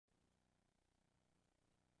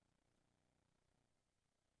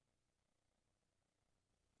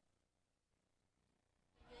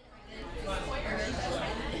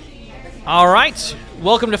All right,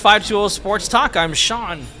 welcome to 520 Sports Talk. I'm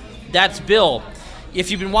Sean. That's Bill. If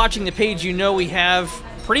you've been watching the page, you know we have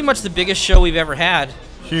pretty much the biggest show we've ever had.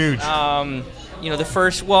 Huge. The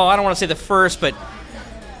first, well, I don't want to say the first, but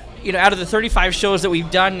out of the 35 shows that we've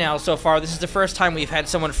done now so far, this is the first time we've had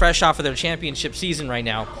someone fresh off of their championship season right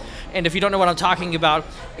now. And if you don't know what I'm talking about,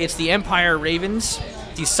 it's the Empire Ravens,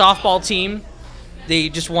 the softball team. They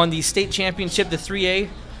just won the state championship, the 3A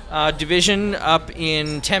division up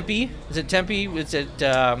in Tempe. Is it Tempe? It was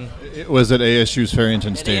at ASU's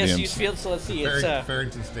Farrington Stadium. ASU's field, so let's see. It's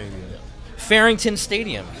Farrington Stadium. Farrington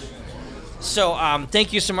Stadium. So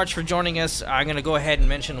thank you so much for joining us. I'm going to go ahead and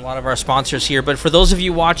mention a lot of our sponsors here. But for those of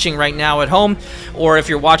you watching right now at home, or if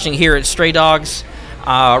you're watching here at Stray Dogs,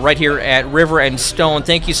 right here at River and Stone,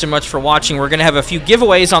 thank you so much for watching. We're going to have a few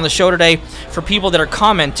giveaways on the show today for people that are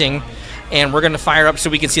commenting. And we're going to fire up so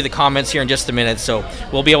we can see the comments here in just a minute. So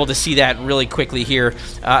we'll be able to see that really quickly here.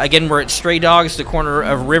 Again, we're at Stray Dogs, the corner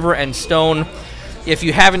of River and Stone. If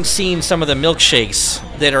you haven't seen some of the milkshakes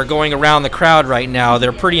that are going around the crowd right now,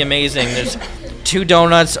 they're pretty amazing. There's 2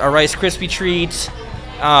 donuts, a Rice Krispie treat,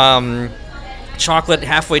 chocolate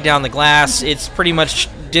halfway down the glass. It's pretty much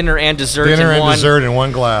dinner and dessert in one. Dinner and dessert in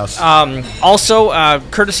one glass. Also,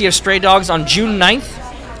 courtesy of Stray Dogs, on June 9th,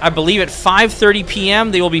 I believe at 5:30 p.m.,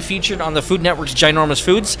 they will be featured on the Food Network's Ginormous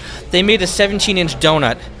Foods. They made a 17-inch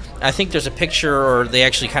donut. I think there's a picture, or they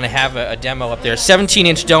actually kind of have a demo up there.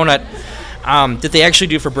 17-inch donut that they actually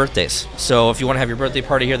do for birthdays. So if you want to have your birthday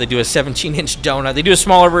party here, they do a 17-inch donut. They do a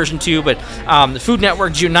smaller version too, but the Food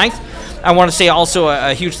Network, June 9th. I want to say also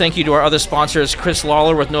a huge thank you to our other sponsors, Chris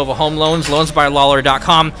Lawler with Nova Home Loans,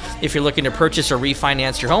 loansbylawler.com. If you're looking to purchase or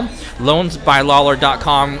refinance your home,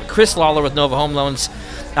 loansbylawler.com. Chris Lawler with Nova Home Loans.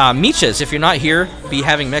 Michas, if you're not here, be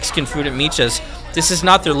having Mexican food at Michas. This is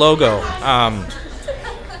not their logo.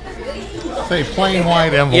 Say plain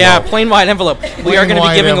white envelope. Yeah, plain white envelope. We are going to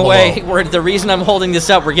be giving away. The reason I'm holding this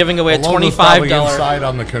up, we're giving away a $25. Inside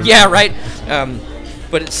on the converter. Yeah, right.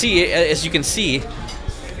 But as you can see,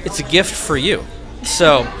 it's a gift for you.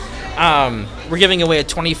 So we're giving away a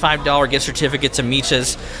 $25 gift certificate to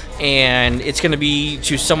Michas, and it's going to be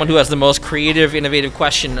to someone who has the most creative, innovative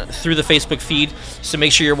question through the Facebook feed. So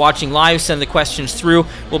make sure you're watching live. Send the questions through.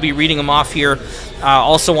 We'll be reading them off here.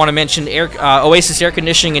 Also want to mention Oasis Air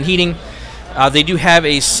Conditioning and Heating. They do have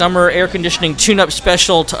a summer air conditioning tune-up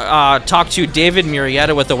special. Talk to David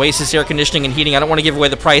Murrieta with Oasis Air Conditioning and Heating. I don't want to give away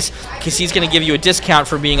the price because he's going to give you a discount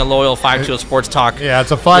for being a loyal 520 Sports Talk. Yeah,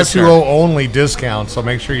 it's a 520 only discount, so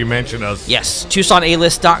make sure you mention us. Yes,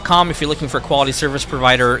 TucsonAlist.com. If you're looking for a quality service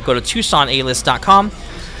provider, go to TucsonAlist.com.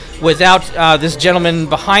 Without this gentleman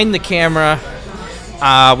behind the camera,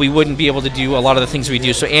 we wouldn't be able to do a lot of the things we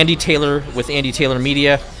do. So Andy Taylor with Andy Taylor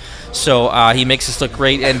Media. So he makes us look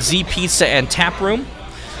great. And Z Pizza and Tap Room,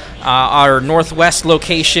 our Northwest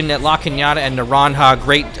location at La Cañada and Naranja,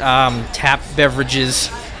 great tap beverages,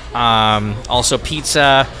 also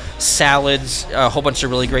pizza, salads, a whole bunch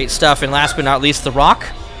of really great stuff. And last but not least, The Rock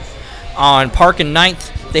on Park and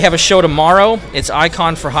 9th. They have a show tomorrow. It's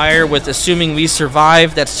Icon for Hire with Assuming We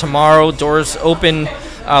Survive. That's tomorrow. Doors open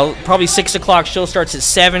probably 6 o'clock. Show starts at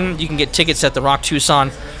 7. You can get tickets at the Rock Tucson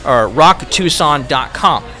or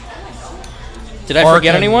rocktucson.com. Did I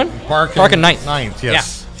forget anyone? Park and 9th.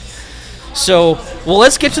 Yes. Yeah. So, well,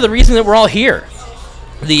 let's get to the reason that we're all here.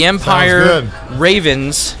 The Empire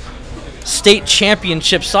Ravens state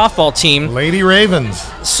championship softball team. Lady Ravens.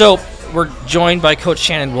 So, we're joined by Coach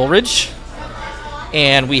Shannon Woolridge.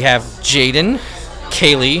 And we have Jaden,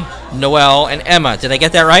 Kaylee, Noelle, and Emma. Did I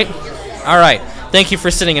get that right? All right. Thank you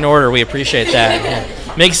for sitting in order. We appreciate that.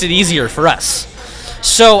 Yeah. Makes it easier for us.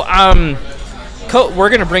 So, we're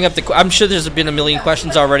going to bring up I'm sure there's been a million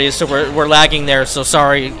questions already, so we're lagging there. So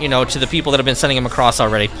sorry, to the people that have been sending them across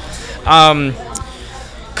already.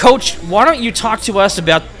 Coach, why don't you talk to us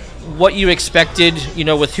about what you expected,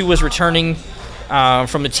 with who was returning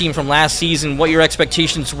from the team from last season, what your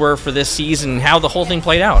expectations were for this season, and how the whole thing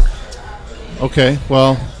played out. Okay,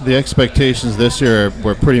 well, the expectations this year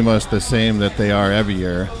were pretty much the same that they are every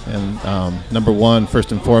year. And number one,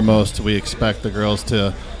 first and foremost, we expect the girls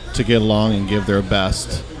to get along and give their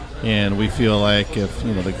best, and we feel like if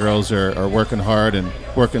the girls are working hard and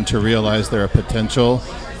working to realize their potential,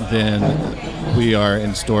 then we are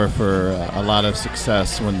in store for a lot of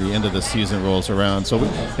success when the end of the season rolls around. So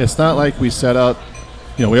it's not like we set out,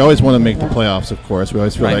 we always want to make the playoffs, of course. We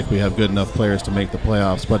always feel like we have good enough players to make the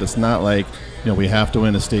playoffs, but it's not like we have to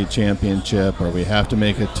win a state championship or we have to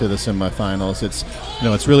make it to the semifinals.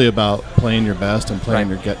 It's really about playing your best and playing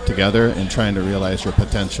your get together and trying to realize your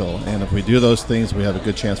potential. And if we do those things, we have a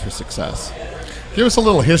good chance for success. Give us a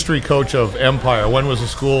little history, Coach, of Empire. When was the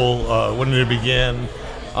school? When did it begin?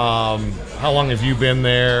 How long have you been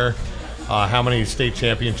there? How many state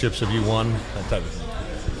championships have you won? That type of thing.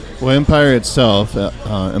 Well, Empire itself,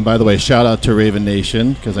 and by the way, shout out to Raven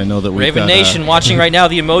Nation, because I know that we've Raven got, Nation watching right now.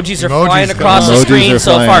 The emojis are Emojis flying going. across the emojis screen are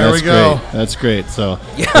so flying. far. There That's we go. great. That's great. So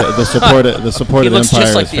the support He of looks just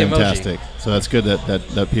Empire like is the emoji. fantastic. So that's good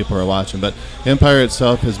that people are watching. But Empire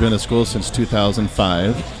itself has been a school since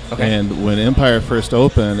 2005. Okay. And when Empire first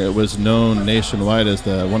opened, it was known nationwide as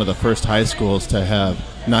one of the first high schools to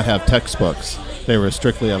not have textbooks. They were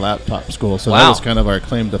strictly a laptop school. So that Wow. was kind of our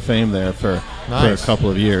claim to fame there for Nice. a couple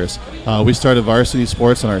of years. We started varsity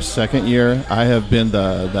sports in our second year. I have been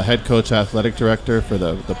the head coach athletic director for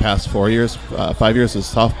the past 4 years. 5 years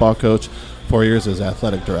as softball coach, 4 years as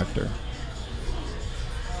athletic director.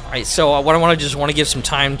 All right, so what I want to give some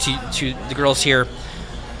time to the girls here.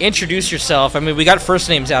 Introduce yourself. I mean, we got first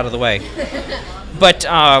names out of the way. But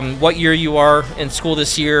what year you are in school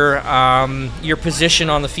this year, your position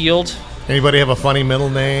on the field. Anybody have a funny middle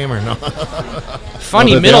name or no?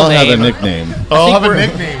 Funny But middle they all name. have a nickname. They all have a we're-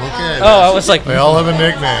 nickname. Okay. Oh, I was like, They all have a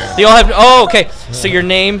nickname. they all have. Oh, okay. So your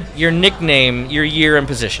name, your nickname, your year and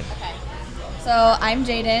position. So I'm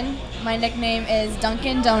Jaden. My nickname is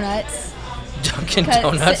Dunkin' Donuts. Dunkin' 'Cause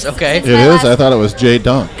Donuts. it's- Okay. it's It my is? last- I thought it was J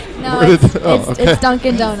Dunk. No, Where it's, did- oh, okay. it's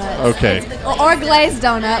Dunkin' Donuts. Okay. Or glazed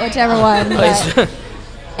donut, whichever one. but-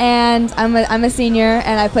 and I'm a senior,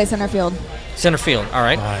 and I play center field. Center field. All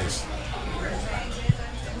right. Nice.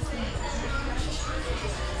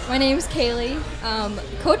 My name's Kaylee.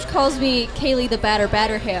 Coach calls me Kaylee the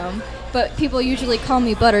Batterham, but people usually call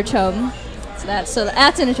me Butterchum. So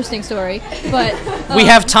that's an interesting story. But We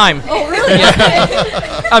have time. Oh, really?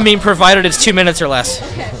 I mean, provided it's 2 minutes or less.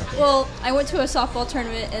 Okay. Well, I went to a softball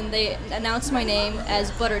tournament and they announced my name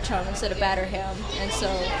as Butterchum instead of Batterham, and so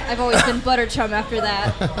I've always been Butterchum after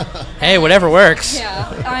that. Hey, whatever works.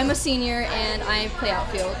 Yeah, I'm a senior and I play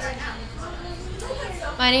outfield.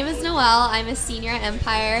 My name is Noelle. I'm a senior at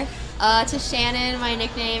Empire. To Shannon, my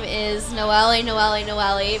nickname is Noelle,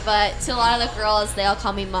 but to a lot of the girls, they all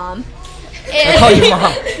call me Mom. I call you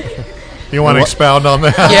Mom. You want to expound on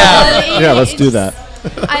that? Yeah. Yeah, let's do that.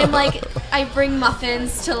 I'm like, I bring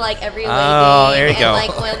muffins to like every lady. Oh, there you and go.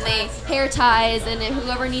 like when they hair ties and if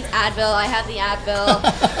whoever needs Advil, I have the Advil.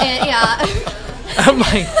 And yeah. I'm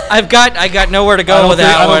like, I got nowhere to go with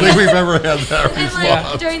that I one. don't think we've ever had that And response.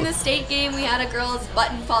 like during the state game, we had a girl's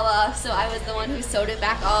button fall off, so I was the one who sewed it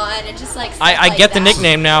back on, and just like stuff I like get the that.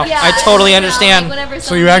 nickname now. Yeah, I totally you know, understand. like, whenever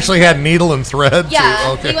So you someone- actually had needle and thread? Yeah,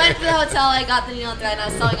 Too? Okay. we went to the hotel. I got the needle thread, and I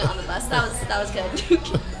was sewing it on the bus. That was good.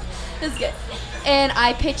 It was good. And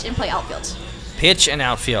I pitch and play outfield. Pitch and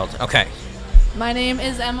outfield. Okay. My name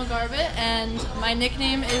is Emma Garbett, and my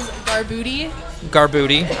nickname is Garbooty.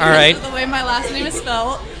 Garbooty. All right. The way my last name is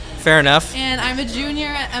spelled. Fair enough. And I'm a junior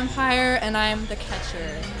at Empire, and I'm the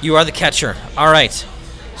catcher. You are the catcher. All right.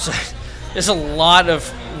 So there's a lot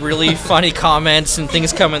of really funny comments and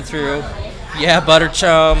things coming through. Yeah,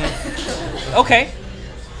 Butterchum. Okay.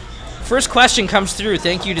 First question comes through.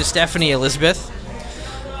 Thank you to Stephanie Elizabeth.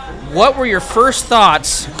 What were your first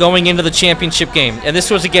thoughts going into the championship game? And this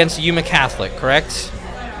was against Yuma Catholic, correct?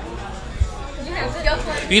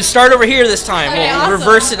 You can start over here this time. Okay, We'll awesome.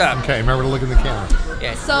 reverse it up. Okay, remember to look in the camera.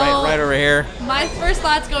 Yeah, So- right over here. My first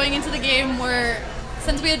thoughts going into the game were,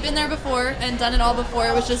 since we had been there before and done it all before,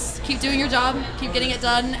 it was just keep doing your job, keep getting it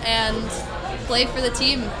done, and play for the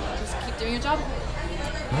team. Just keep doing your job.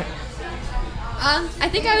 I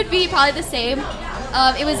think I would be probably the same.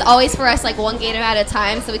 It was always for us like one game at a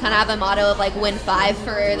time, so we kind of have a motto of like win 5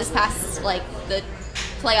 for this past like the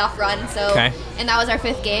playoff run. So Okay. and that was our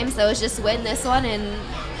 5th game, so it was just win this one and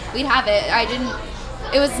we'd have it.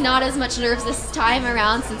 It was not as much nerves this time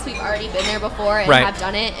around since we've already been there before and Right. have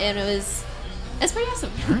done it, and it's pretty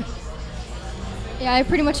awesome. Yeah, I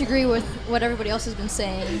pretty much agree with what everybody else has been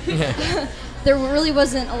saying. There really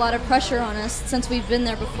wasn't a lot of pressure on us since we've been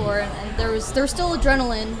there before, and there was still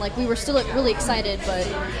adrenaline. Like we were still really excited, but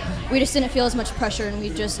we just didn't feel as much pressure, and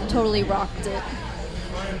we just totally rocked it.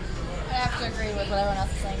 I have to agree with what everyone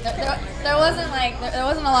else is saying. There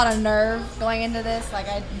wasn't a lot of nerve going into this. Like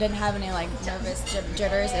I didn't have any like nervous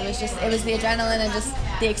jitters. It was the adrenaline and just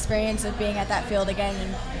the experience of being at that field again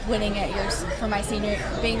and winning it for my senior,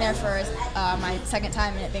 being there for my second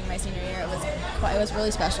time and it being my senior year. It was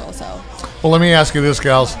really special. So. Well, let me ask you this,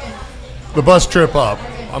 gals. The bus trip up.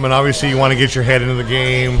 I mean, obviously you want to get your head into the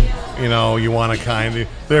game. You know, you want to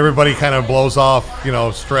everybody kind of blows off,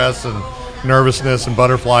 stress and nervousness and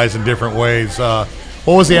butterflies in different ways.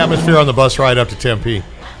 What was the atmosphere on the bus ride up to Tempe?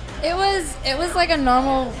 It was like a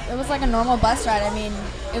normal bus ride. I mean,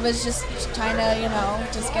 it was just trying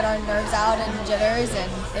to just get our nerves out and jitters,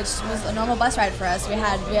 and it just was a normal bus ride for us. We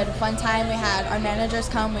had a fun time. We had our managers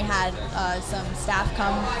come. We had some staff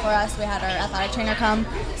come for us. We had our athletic trainer come.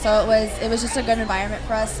 So it was just a good environment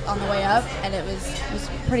for us on the way up, and it was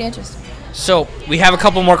pretty interesting. So we have a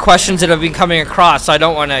couple more questions that have been coming across, so I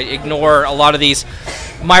don't want to ignore a lot of these.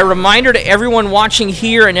 My reminder to everyone watching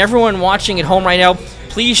here and everyone watching at home right now,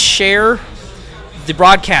 please share the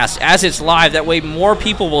broadcast as it's live. That way more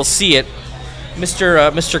people will see it.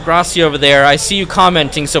 Mr. Grassi over there, I see you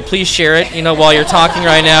commenting, so please share it, while you're talking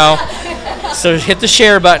right now. So hit the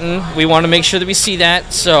share button. We want to make sure that we see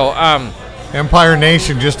that. So Empire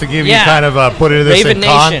Nation, just to give you kind of put it in this Raven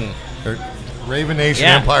Nation. Raven Nation,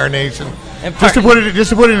 Yeah. Empire Nation. Just to put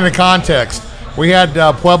it into context, we had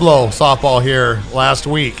Pueblo softball here last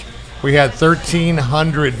week. We had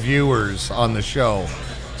 1,300 viewers on the show.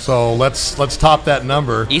 So let's top that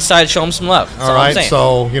number. Eastside, show them some love. That's all I'm right. saying.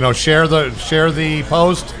 So share the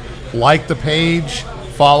post, like the page,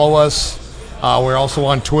 follow us. We're also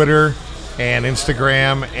on Twitter and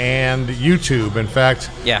Instagram and YouTube. In fact,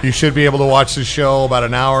 you should be able to watch the show about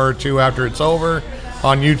an hour or two after it's over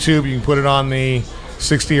on YouTube. You can put it on the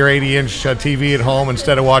 60 or 80 inch TV at home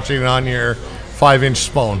instead of watching it on your 5-inch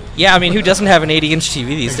phone. Yeah, I mean, who doesn't have an 80-inch TV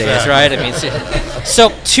these days, right? I mean,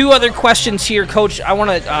 so two other questions here, Coach. I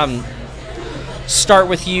want to start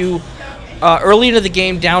with you. Early into the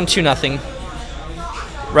game, down 2-0,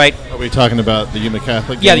 right? Are we talking about the Yuma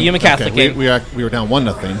Catholic game? Yeah, the Yuma Catholic game. We were down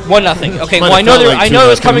 1-0. 1-0 Okay, well, I know it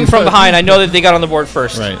was coming from behind. I know that they got on the board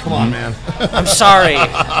first. Right. Come on, man. I'm sorry.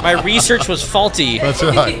 My research was faulty. That's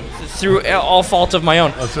right. Through all fault of my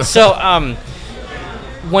own. Right. So,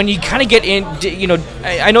 when you kind of get in,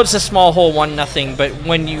 I know it's a small hole, 1-0, but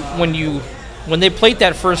when they plate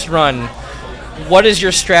that first run, what is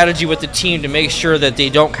your strategy with the team to make sure that they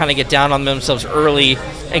don't kind of get down on themselves early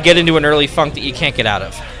and get into an early funk that you can't get out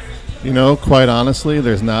of? Quite honestly,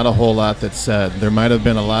 there's not a whole lot that's said. There might have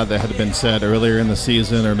been a lot that had been said earlier in the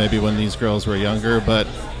season or maybe when these girls were younger, but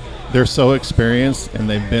they're so experienced and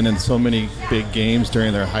they've been in so many big games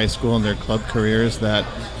during their high school and their club careers that,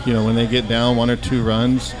 when they get down 1 or 2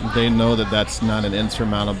 runs, they know that that's not an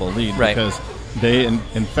insurmountable lead. Right. Because they, in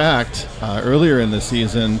fact, earlier in the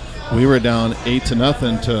season, we were down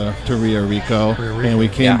 8-0 to Rio Rico, and we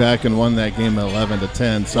came back and won that game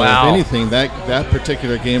 11-10. So wow. If anything, that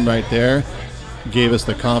particular game right there gave us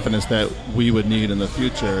the confidence that we would need in the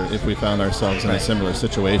future if we found ourselves in a similar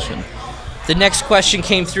situation. The next question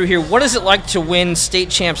came through here. What is it like to win state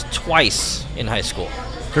champs twice in high school?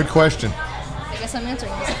 Good question. I guess I'm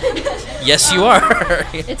answering this. Yes, you are.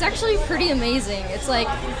 It's actually pretty amazing. It's like,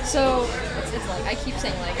 so, it's like, I keep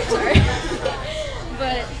saying like, I'm sorry.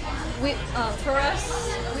 But for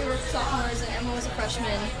us, we were sophomores and Emma was a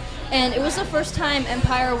freshman. And it was the first time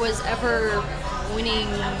Empire was ever winning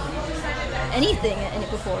anything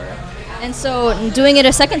before. And so doing it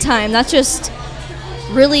a second time, that's just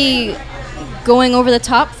really going over the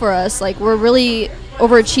top for us. Like, we're really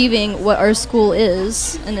overachieving what our school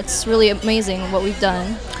is, and it's really amazing what we've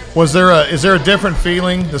done. Is there a different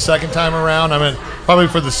feeling the second time around? I mean, probably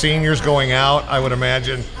for the seniors going out, I would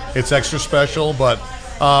imagine it's extra special. But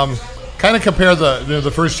kind of compare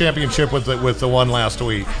the first championship with the one last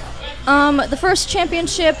week. The first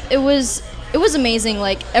championship, it was amazing.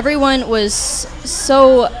 Like, everyone was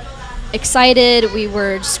so excited. We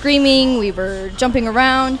were screaming. We were jumping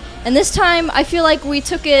around. And this time, I feel like we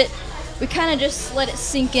kind of just let it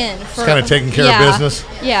sink in. Just kind of taking care of business?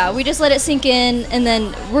 Yeah, we just let it sink in, and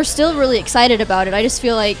then we're still really excited about it. I just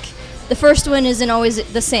feel like the first win isn't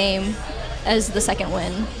always the same as the second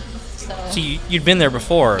win. So you'd been there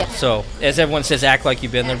before. Yeah. So as everyone says, act like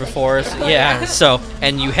you've been there before. Yeah. So,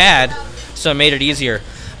 and you had, so it made it easier.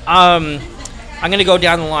 I'm going to go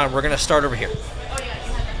down the line. We're going to start over here.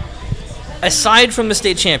 Aside from the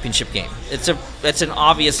state championship game, it's an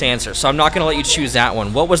obvious answer, so I'm not going to let you choose that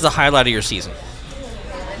one. What was the highlight of your season?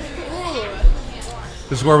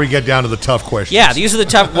 This is where we get down to the tough questions. Yeah, these are the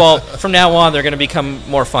tough. Well, from now on, they're going to become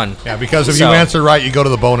more fun. Yeah, because if you answer right, you go to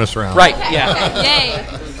the bonus round. Right. Yeah. Yay.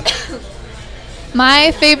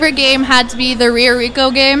 My favorite game had to be the Rio Rico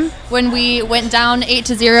game when we went down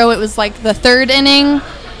 8-0. It was like the third inning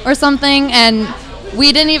or something, and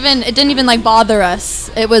it didn't even like bother us.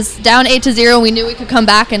 It was down 8-0. We knew we could come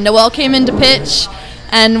back, and Noelle came in to pitch,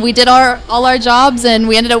 and we did all our jobs, and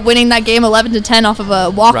we ended up winning that game 11-10 off of a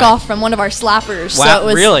walk-off from one of our slappers. Wow, so it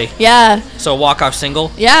was, really? Yeah. So a walk-off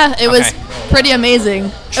single? Yeah, it was pretty amazing.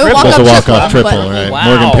 It was a walk-off triple, right? Wow.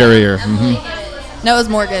 Morgan Perrier. Mm-hmm. No, it was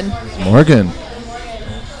Morgan. Morgan.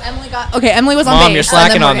 Emily Okay, Emily was on base. Mom, you're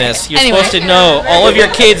slacking on this. You're supposed to know all of your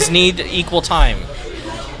kids need equal time.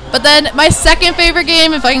 But then my second favorite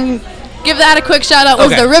game, if I can give that a quick shout out,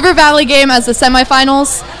 was the River Valley game as the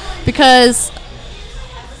semifinals, because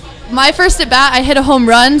my first at bat, I hit a home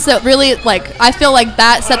run, so it really, I feel like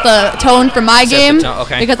that set the tone for my game,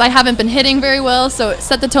 because I haven't been hitting very well, so it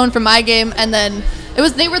set the tone for my game, and then they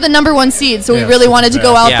were the #1 seed, so we really wanted to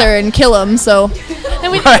go out there and kill them, so,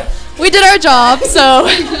 and we did our job, so.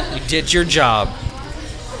 You did your job.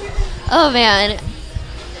 Oh, man.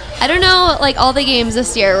 I don't know, all the games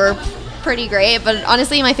this year were pretty great, but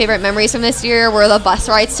honestly, my favorite memories from this year were the bus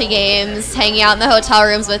rides to games, hanging out in the hotel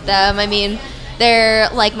rooms with them. I mean, they're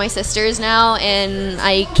like my sisters now, and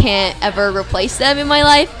I can't ever replace them in my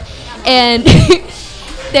life, and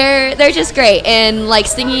they're just great, and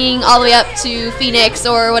singing all the way up to Phoenix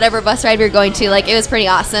or whatever bus ride we were going to, it was pretty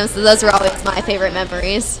awesome, so those were always my favorite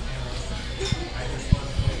memories.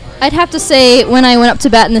 I'd have to say when I went up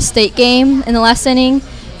to bat in the state game in the last inning,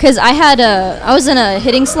 because I was in a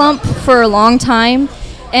hitting slump for a long time,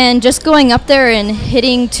 and just going up there and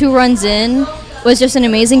hitting 2 runs in was just an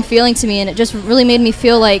amazing feeling to me, and it just really made me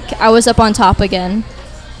feel like I was up on top again.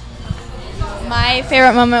 My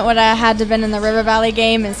favorite moment would have had to have been in the River Valley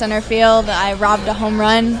game in center field. I robbed a home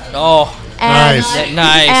run. Oh, and,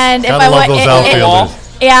 nice. And if I love those outfielders.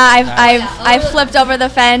 I flipped over the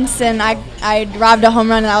fence and I robbed a home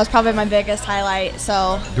run, and that was probably my biggest highlight.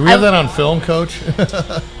 So do we have that on film, Coach?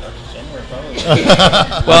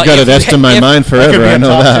 Well, I've got it etched in my mind forever. I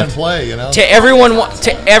know that. Play, you know? To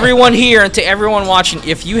everyone here, and to everyone watching,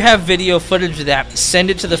 if you have video footage of that, send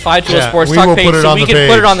it to the 520 Sports Talk page so we can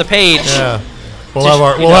put it on the page. Yeah. We'll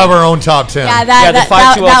have our own top 10. Yeah, the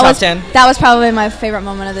 520 top 10. That was probably my favorite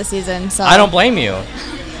moment of the season. So I don't blame you.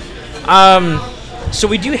 So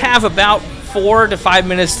we do have about 4 to 5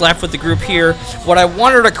 minutes left with the group here. What I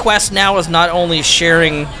want to request now is not only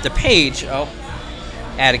sharing the page. Oh,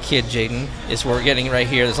 add a kid, Jaden, is what we're getting right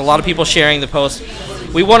here. There's a lot of people sharing the post.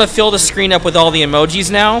 We want to fill the screen up with all the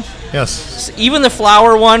emojis now. Yes. So even the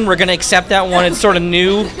flower one, we're going to accept that one. It's sort of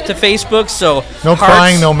new to Facebook, so no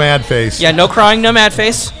crying, no mad face. Yeah, no crying, no mad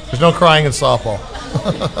face. There's no crying in softball.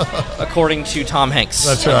 According to Tom Hanks.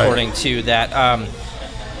 That's right. According to that.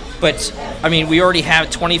 But, I mean, we already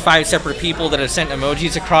have 25 separate people that have sent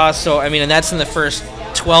emojis across. So, I mean, and that's in the first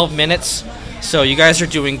 12 minutes. So you guys are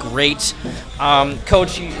doing great.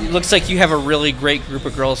 Coach, it looks like you have a really great group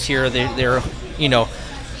of girls here. They're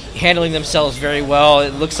handling themselves very well.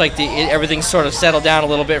 It looks like everything's sort of settled down a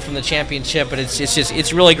little bit from the championship, but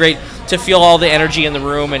it's really great to feel all the energy in the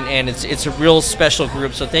room, and it's a real special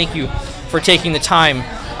group. So thank you for taking the time.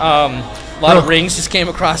 A lot of rings just came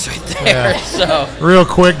across right there. Yeah. So real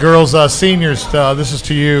quick, girls, seniors, this is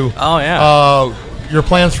to you. Oh yeah. Your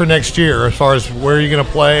plans for next year, as far as where you're going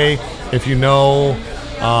to play, if you know,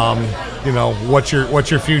 what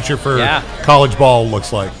your future for college ball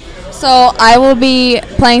looks like. So I will be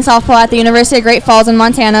playing softball at the University of Great Falls in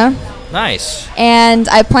Montana. Nice. And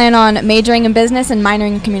I plan on majoring in business and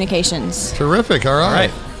minoring in communications. Terrific. All right.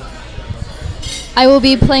 I will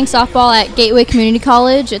be playing softball at Gateway Community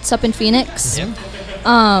College. It's up in Phoenix. Yeah.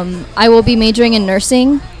 I will be majoring in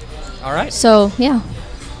nursing. All right. So, yeah.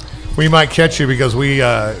 We might catch you because we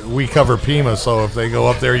cover Pima, so if they go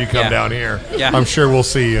up there, you come down here. Yeah. I'm sure we'll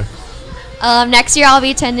see you. Next year, I'll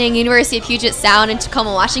be attending University of Puget Sound in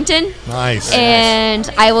Tacoma, Washington. Nice. And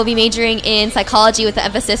I will be majoring in psychology with an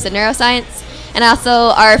emphasis in neuroscience. And also,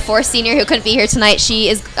 our 4th senior who couldn't be here tonight, she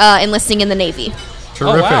is enlisting in the Navy.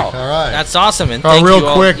 Terrific. Oh, wow. All right. That's awesome. And thank real you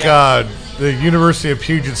all. quick, the University of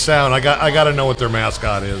Puget Sound, I got to know what their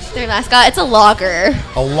mascot is. Their mascot, it's a logger.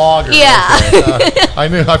 A logger. Yeah. Okay.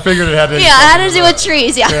 I figured it had to. Yeah, it had to do with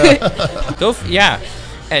trees. Yeah.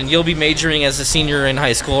 And you'll be majoring as a senior in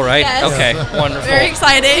high school, right? Yes. Okay, wonderful. Very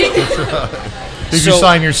exciting. Did you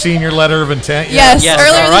sign your senior letter of intent yet? Yes.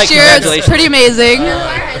 Earlier this year. It's pretty amazing.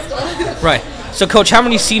 Right. So, Coach, how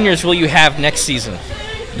many seniors will you have next season?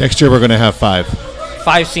 Next year we're going to have 5.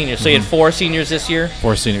 5 seniors. So you had 4 seniors this year?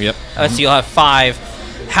 4 seniors, yep. So you'll have 5.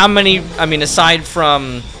 How many, aside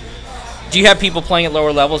from, do you have people playing at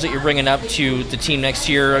lower levels that you're bringing up to the team next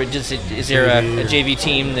year? Or is there a JV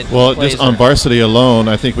team that plays? Just on varsity alone,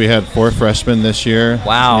 I think we had 4 freshmen this year.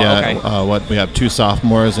 Wow, yeah, okay. We have 2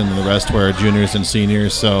 sophomores, and the rest were juniors and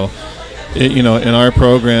seniors. So, in our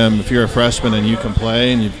program, if you're a freshman and you can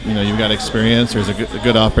play and you've got experience, there's a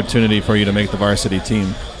good opportunity for you to make the varsity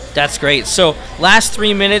team. That's great. So last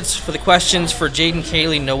 3 minutes for the questions for Jaden,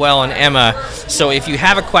 Kaylee, Noelle, and Emma. So if you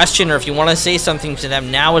have a question or if you want to say something to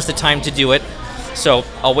them, now is the time to do it. So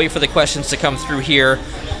I'll wait for the questions to come through here.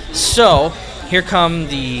 So here come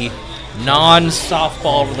the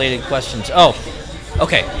Non-softball related questions. Oh,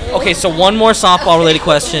 okay. Okay, so one more softball related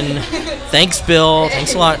question. Thanks, Bill.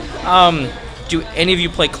 Thanks a lot. Do any of you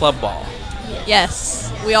play club ball?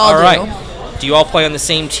 Yes, we all do. All right. Do you all play on the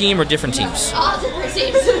same team or different teams? All different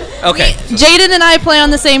teams. Okay. Jaden and I play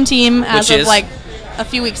on the same team as Which of is? like a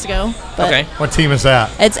few weeks ago. But Okay. What team is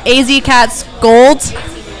that? It's AZ Cats Gold,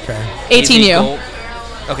 Okay. 18U.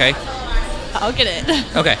 Okay. I'll get it.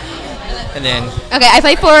 Okay. And then Okay, I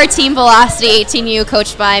play for Team Velocity 18U,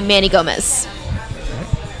 coached by Manny Gomez.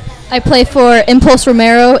 I play for Impulse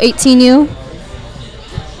Romero, 18U.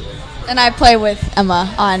 And I play with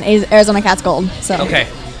Emma on Arizona Cats Gold. So okay.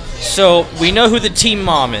 So we know who the team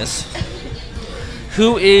mom is.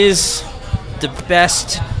 Who is the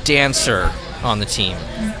best dancer on the team?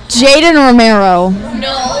 Jaden Romero.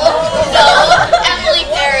 No, Emily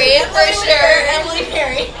Perry, for sure. Emily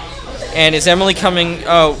Perry. And is Emily coming?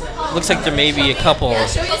 Oh, looks like there may be a couple.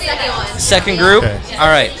 She'll be the second one. Second group? Okay. All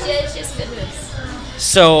right. She has good moves.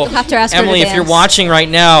 So, have to ask her to Emily, if you're dance. watching right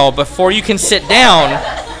now, before you can sit down,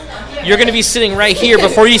 you're going to be sitting right here.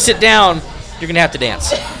 Before you sit down, you're going to have to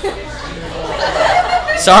dance.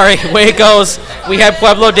 Sorry, way it goes. We had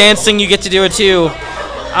Pueblo dancing. You get to do it too.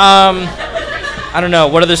 I don't know.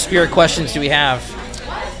 What other spirit questions do we have?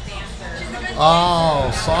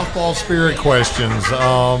 Oh, softball spirit questions.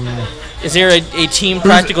 Is there a team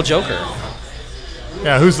practical joker?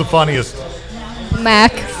 Yeah, who's the funniest?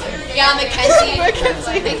 Mac. Yeah, Mackenzie.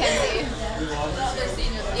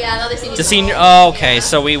 Yeah, another senior. The senior. Oh, okay.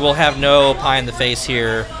 So we will have no pie in the face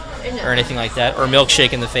here, or anything like that, or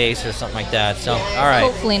milkshake in the face, or something like that. So, all right.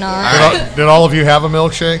 Hopefully not. Did all of you have a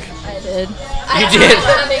milkshake? I did. You did.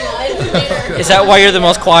 Is that why you're the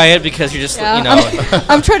most quiet? Because you're just, you know.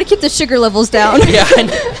 I'm trying to keep the sugar levels down. Yeah,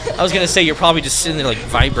 I was gonna say you're probably just sitting there like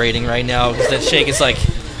vibrating right now because that shake is like.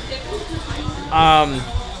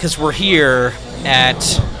 Because we're here at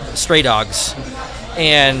Stray Dogs,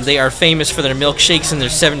 and they are famous for their milkshakes and their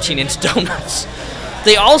 17-inch donuts.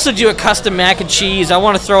 They also do a custom mac and cheese. I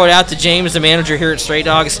want to throw it out to James, the manager here at Stray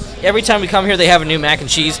Dogs. Every time we come here, they have a new mac and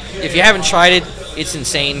cheese. If you haven't tried it, it's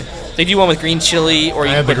insane. They do one with green chili, or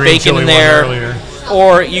you can put bacon in there,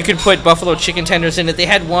 or you could put buffalo chicken tenders in it. They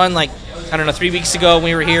had one, like, I don't know, 3 weeks ago when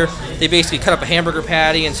we were here. They basically cut up a hamburger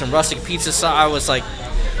patty and some rustic pizza sauce. I was like,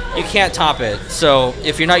 you can't top it. So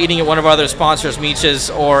if you're not eating at one of our other sponsors, Michas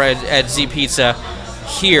or at Z Pizza,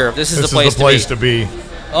 here, this is the place to be.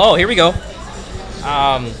 Oh, here we go.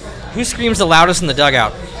 Who screams the loudest in the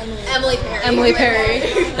dugout? Emily Perry. Emily Perry.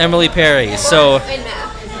 Emily Perry. So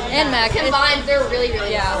And Mac. Combined, they're really,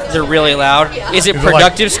 really loud. they're really loud. Yeah. Is it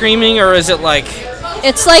productive screaming, or is it like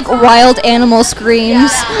It's like wild animal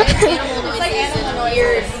screams.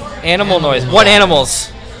 animal noise? What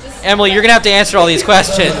animals? Emily, you're gonna have to answer all these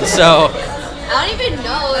questions. So I don't even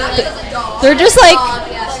know. They're just like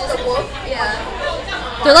Yeah.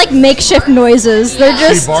 they're like makeshift noises. They're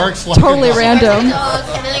just barks like totally a dog. random. And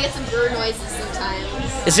then I get some bird noises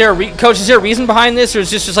sometimes. is there Coach? Is there a reason behind this, or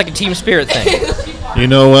is this just like a team spirit thing? You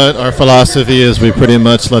know what? Our philosophy is we pretty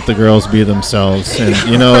much let the girls be themselves, and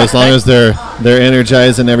you know, as long as they're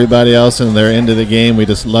energizing everybody else and they're into the game, we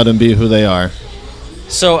just let them be who they are.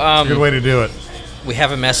 So Good way to do it. we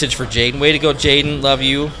have a message for Jaden. Way to go, Jaden. Love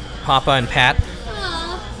you, Papa and Pat.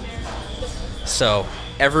 So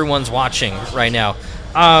everyone's watching right now.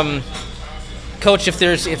 Coach,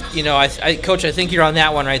 Coach, I think you're on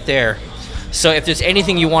that one right there. So if there's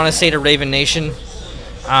anything you want to say to Raven Nation,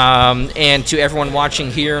 and to everyone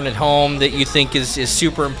watching here and at home that you think is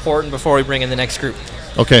super important before we bring in the next group.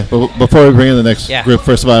 Okay, but before we bring in the next group,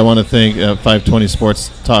 first of all, I want to thank 520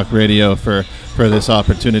 Sports Talk Radio for this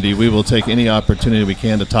opportunity. We will take any opportunity we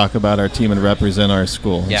can to talk about our team and represent our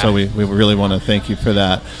school. Yeah. So we really want to thank you for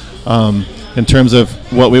that. In terms of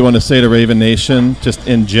what we want to say to Raven Nation, just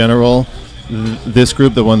in general, this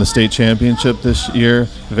group that won the state championship this year,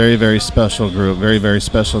 very, very special group, very, very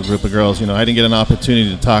special group of girls. You know, I didn't get an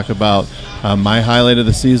opportunity to talk about my highlight of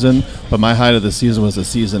the season, but my highlight of the season was the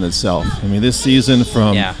season itself. I mean, this season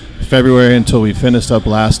from February until we finished up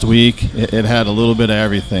last week, it had a little bit of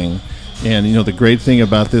everything. And, you know, the great thing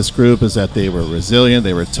about this group is that they were resilient,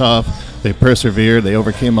 they were tough, they persevered, they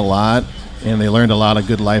overcame a lot, and they learned a lot of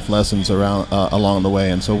good life lessons along the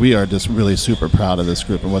way. And so we are just really super proud of this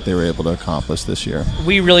group and what they were able to accomplish this year.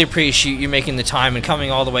 We really appreciate you making the time and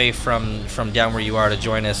coming all the way from down where you are to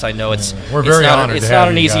join us. I know we're very honored. It's not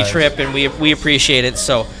an easy trip, and we appreciate it.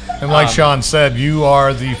 So, and like Sean said, you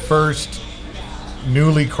are the first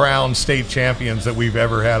newly crowned state champions that we've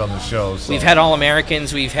ever had on the show. So. We've had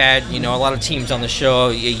All-Americans. We've had, a lot of teams on the show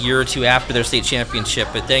a year or two after their state championship.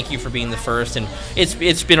 But thank you for being the first, and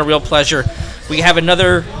it's been a real pleasure. We have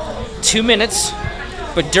another 2 minutes,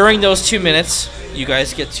 but during those 2 minutes, you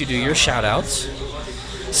guys get to do your shout-outs.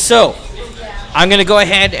 So, I'm going to go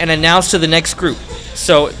ahead and announce to the next group.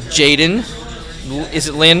 So, Jaden, is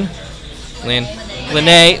it Lynn? Lene?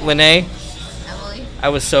 Emily. I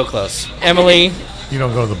was so close. Emily. You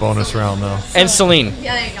don't go to the bonus round, though. And Celine.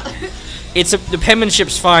 Yeah, there you go. The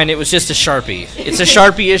penmanship's fine. It was just a Sharpie. It's a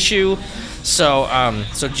Sharpie issue. So,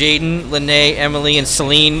 so Jaden, Lene, Emily, and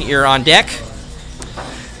Celine, you're on deck.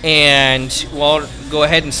 And we'll go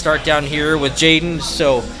ahead and start down here with Jaden.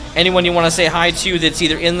 So, anyone you want to say hi to that's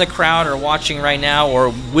either in the crowd or watching right now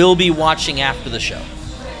or will be watching after the show.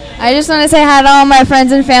 I just want to say hi to all my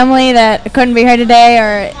friends and family that couldn't be here today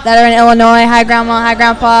or that are in Illinois. Hi, Grandma. Hi,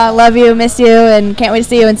 Grandpa. Love you, miss you, and can't wait to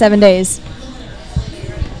see you in 7 days.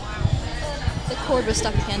 The cord was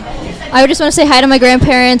stuck again. I just want to say hi to my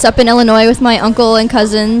grandparents up in Illinois with my uncle and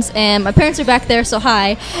cousins, and my parents are back there, so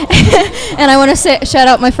hi. And I want to shout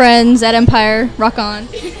out my friends at Empire. Rock on.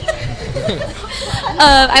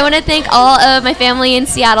 I want to thank all of my family in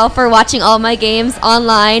Seattle for watching all my games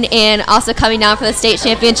online and also coming down for the state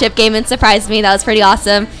championship game and surprised me. That was pretty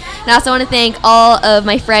awesome. And I also want to thank all of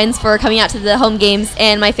my friends for coming out to the home games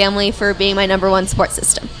and my family for being my #1 support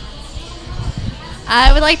system.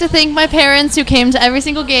 I would like to thank my parents who came to every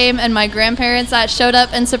single game and my grandparents that showed up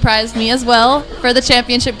and surprised me as well for the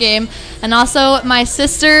championship game. And also my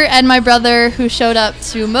sister and my brother who showed up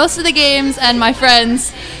to most of the games and my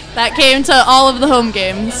friends that came to all of the home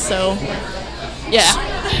games. So, yeah.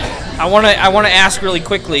 I want to ask really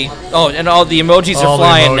quickly. Oh, and all the emojis are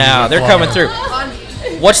flying now. They're coming through.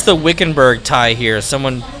 What's the Wickenburg tie here?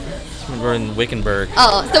 Someone we're in Wickenburg.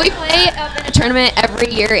 Oh, so we play in a tournament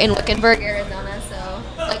every year in Wickenburg, Arizona. So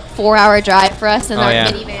like 4-hour drive for us, and there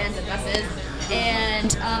are minivans and buses.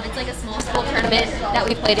 And it's like a small school tournament that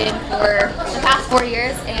we played in for the past 4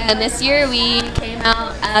 years. And this year we came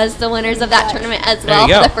out as the winners of that tournament as well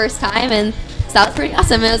for the first time. And so that was pretty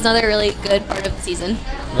awesome. It was another really good part of the season.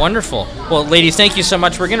 Wonderful. Well, ladies, thank you so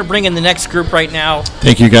much. We're going to bring in the next group right now.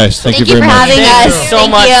 Thank you, guys. Thank you very much. Thank you for having us. Thank you so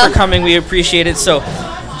much for coming. We appreciate it. So,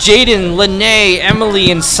 Jaden, Lene, Emily,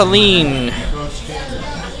 and Celine.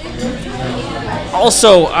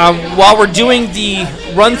 Also, while we're doing the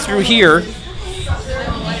run-through here,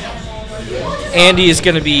 Andy is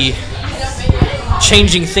going to be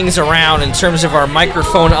changing things around in terms of our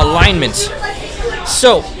microphone alignment.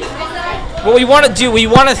 So, what we want to do, we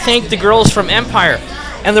want to thank the girls from Empire.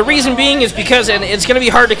 And the reason being is because, and it's going to be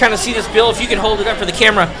hard to kind of see this, Bill, if you can hold it up for the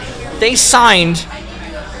camera, they signed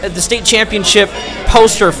the state championship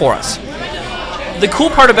poster for us. The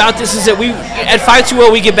cool part about this is that we, at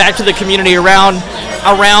 520, we give back to the community around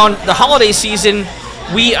the holiday season.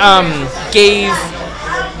 We gave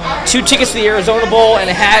 2 tickets to the Arizona Bowl and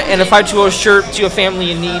a hat and a 520 shirt to a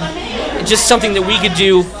family in need. It's just something that we could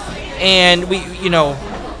do, and we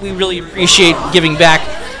really appreciate giving back.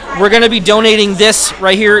 We're going to be donating this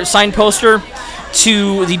right here, signed poster,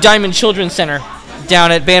 to the Diamond Children's Center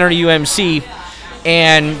down at Banner UMC,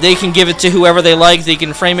 and they can give it to whoever they like. They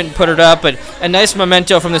can frame it and put it up, but a nice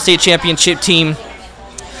memento from the state championship team.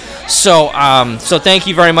 So, so thank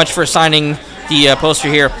you very much for signing the poster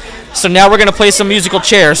here. So now we're going to play some musical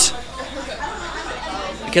chairs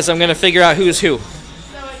because I'm going to figure out who's who. All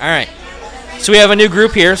right. So we have a new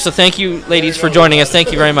group here, so thank you, ladies, for joining us.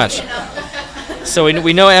 Thank you very much. So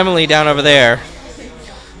we know Emily down over there.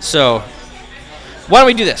 So why don't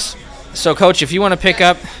we do this? So, Coach, if you want to pick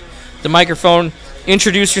up the microphone,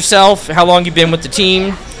 introduce yourself, how long you've been with the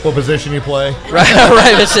team. What position you play.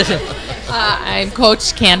 Right, position. I'm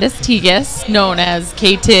Coach Candace Tegas, known as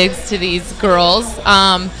K-Tigs to these girls.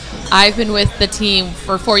 I've been with the team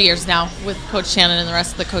for 4 years now with Coach Shannon and the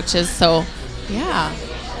rest of the coaches, so yeah.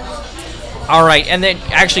 All right, and then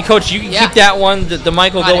actually, Coach, you can keep that one. The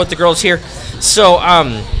mic will go with the girls here. So,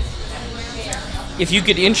 if you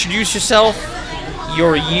could introduce yourself,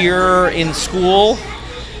 your year in school,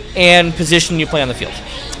 and position you play on the field.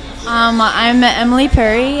 I'm Emily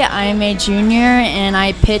Perry. I'm a junior, and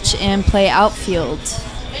I pitch and play outfield.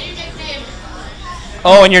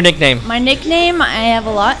 Oh, and your nickname? My nickname, I have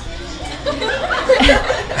a lot.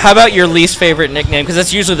 How about your least favorite nickname? Because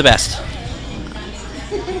that's usually the best.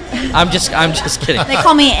 I'm just kidding. They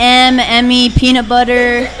call me Emmy, peanut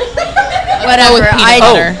butter, whatever.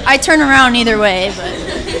 I turn around either way.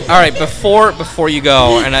 But. All right, before you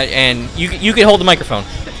go, and you can hold the microphone.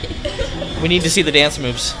 We need to see the dance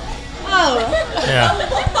moves. Oh.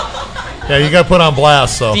 Yeah, you got put on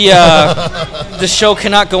blast. So the show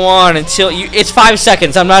cannot go on until it's 5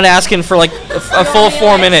 seconds. I'm not asking for like a full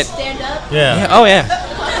 4 minute. Stand up. Yeah. Oh yeah.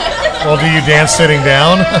 Well, do you dance sitting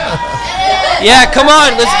down? Yeah, come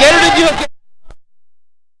on, let's get her to do it.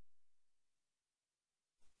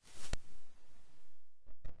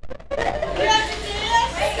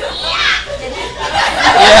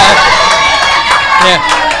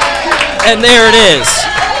 And there it is.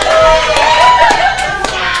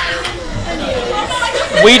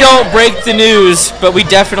 We don't break the news, but we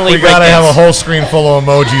definitely break it. We gotta have a whole screen full of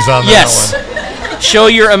emojis on that one. Show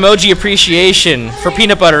your emoji appreciation for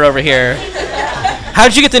Peanut Butter over here. How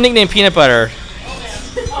did you get the nickname Peanut Butter?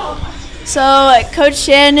 So Coach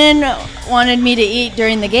Shannon wanted me to eat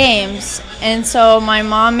during the games, and so my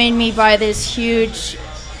mom made me buy this huge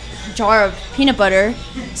jar of peanut butter,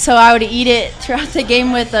 so I would eat it throughout the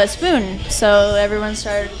game with a spoon. So everyone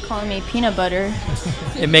started calling me Peanut Butter.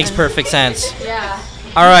 It makes perfect sense. Yeah.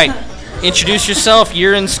 All right. Introduce yourself,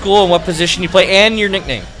 year in school, and what position you play, and your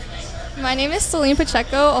nickname. My name is Celine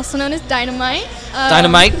Pacheco, also known as Dynamite.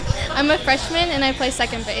 Dynamite? I'm a freshman, and I play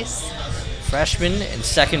second base. Freshman and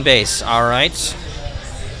second base. All right.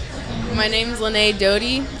 My name's Lene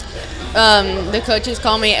Doty. The coaches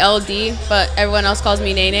call me LD, but everyone else calls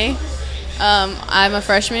me Nene. I'm a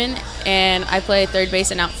freshman, and I play third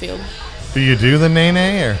base and outfield. Do you do the Nene,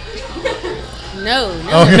 or? No.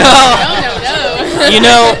 You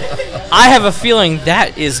know, I have a feeling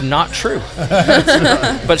that is not true.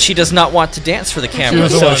 But she does not want to dance for the camera,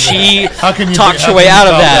 so she talked her way out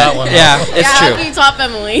of that. Yeah, it's true. How can you top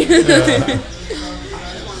Emily?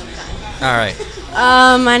 All right.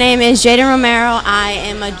 My name is Jaden Romero. I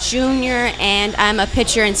am a junior, and I'm a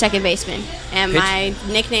pitcher and second baseman. And my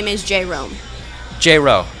nickname is J-Rome.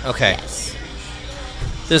 J-Ro, okay. Yes.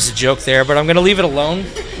 There's a joke there, but I'm going to leave it alone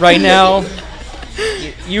right now.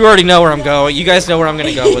 You already know where I'm going. You guys know where I'm going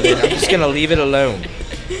to go with it. I'm just going to leave it alone.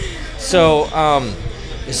 So,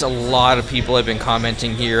 there's a lot of people have been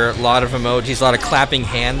commenting here. A lot of emojis, a lot of clapping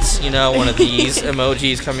hands. You know, one of these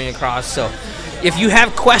emojis coming across. So, if you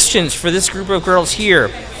have questions for this group of girls here,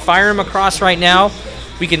 fire them across right now.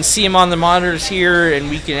 We can see them on the monitors here, and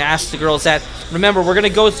we can ask the girls that. Remember, we're going to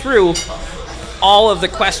go through all of the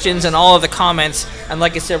questions and all of the comments. And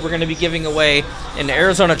like I said, we're going to be giving away an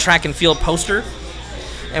Arizona track and field poster.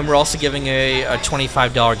 And we're also giving a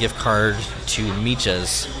 $25 gift card to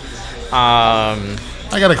Michas. I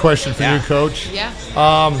got a question for you, Coach. Yeah.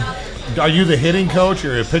 Are you the hitting coach,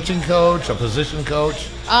 or a pitching coach, a position coach?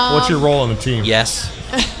 What's your role on the team? Yes.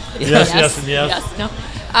 Yes, and yes. Yes, no.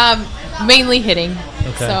 Mainly hitting.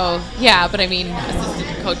 Okay. So, yeah, but I mean,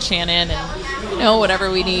 assistant Coach Shannon and, whatever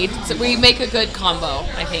we need. So we make a good combo,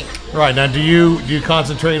 I think. Right. Now, do you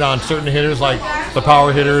concentrate on certain hitters, like the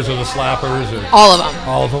power hitters or the slappers? Or all of them.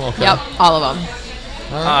 All of them? Okay. Yep, all of them.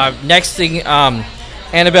 Next thing,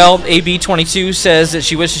 Annabelle, AB22, says that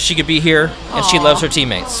she wishes she could be here, and she loves her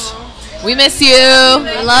teammates. We miss you.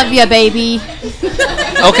 We love you, baby.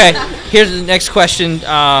 Okay, here's the next question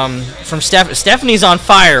from Steph. Stephanie's on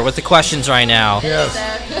fire with the questions right now. Yes.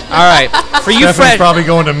 All right. For you, Stephanie's probably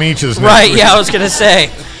going to Michas next right, week. Yeah, I was going to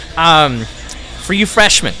say. For you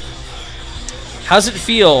freshmen, how's it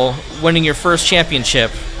feel winning your first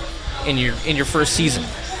championship in your first season?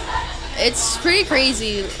 It's pretty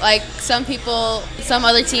crazy. Like, some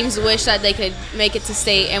other teams wish that they could make it to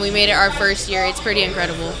state, and we made it our first year. It's pretty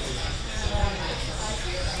incredible.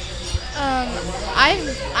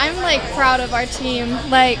 I'm like proud of our team.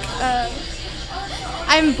 Like,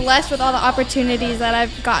 I'm blessed with all the opportunities that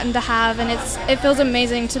I've gotten to have, and it feels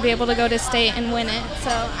amazing to be able to go to state and win it.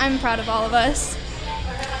 So I'm proud of all of us.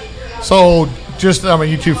 So,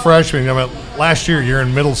 you two freshmen. Last year you're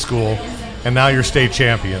in middle school, and now you're state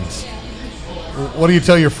champions. What do you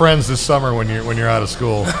tell your friends this summer when you're out of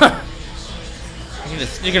school?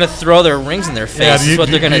 You're gonna throw their rings in their face. Yeah, is what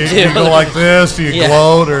they're gonna do. Do you go like this? Do you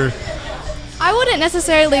gloat, or? I wouldn't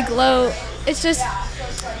necessarily gloat. It's just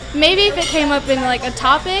maybe if it came up in like a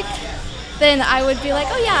topic, then I would be like,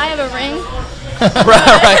 oh yeah, I have a ring.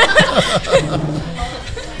 Right.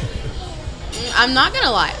 I'm not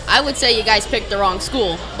gonna lie. I would say you guys picked the wrong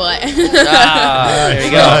school, but there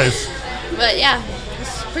you go. Nice. But yeah,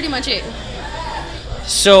 that's pretty much it.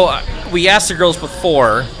 So we asked the girls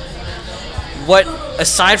before, what,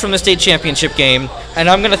 aside from the state championship game, and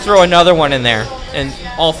I'm going to throw another one in there, and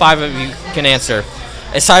all five of you can answer.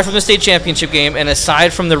 Aside from the state championship game, and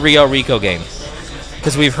aside from the Rio Rico game,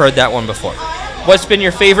 because we've heard that one before, what's been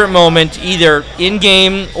your favorite moment, either in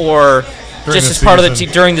game or just as part of the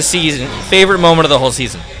during the season? Favorite moment of the whole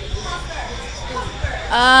season?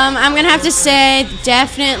 I'm gonna have to say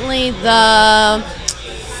definitely the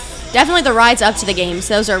rides up to the games.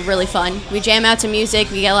 Those are really fun. We jam out to music.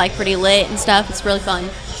 We get like pretty lit and stuff. It's really fun.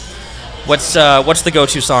 What's the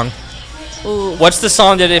go-to song? Ooh. What's the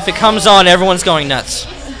song that if it comes on, everyone's going nuts?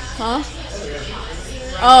 Huh?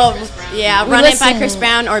 Oh yeah, Run It by Chris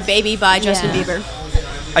Brown or Baby by Justin Bieber.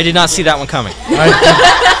 I did not see that one coming.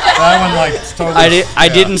 That one I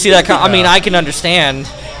didn't see that coming. I mean, I can understand.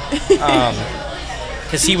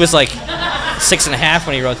 Because he was like 6.5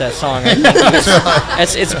 when he wrote that song. I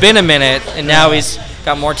think it's been a minute, and now he's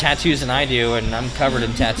got more tattoos than I do, and I'm covered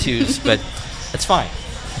in tattoos. But it's fine.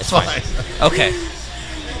 It's fine. Okay.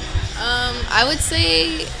 I would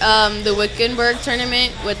say the Wickenburg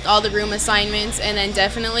tournament with all the room assignments, and then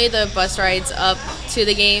definitely the bus rides up to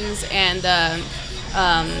the games and the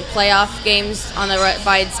playoff games on the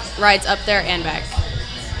rides up there and back.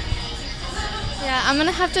 Yeah, I'm going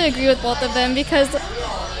to have to agree with both of them because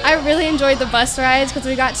I really enjoyed the bus rides because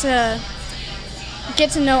we got to get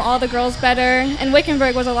to know all the girls better. And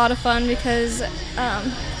Wickenburg was a lot of fun because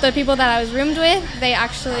the people that I was roomed with, they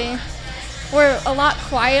actually were a lot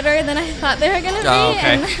quieter than I thought they were going to be. Oh,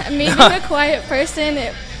 okay. And me being a quiet person,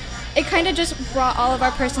 it kind of just brought all of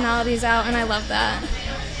our personalities out, and I love that.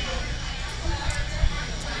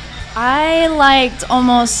 I liked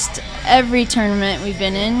almost every tournament we've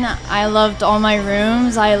been in. I loved all my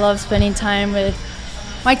rooms. I love spending time with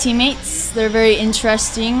my teammates. They're very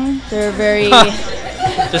interesting. They're very...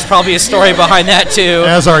 There's probably a story behind that, too.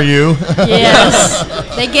 As are you. Yes.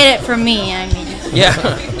 They get it from me, I mean.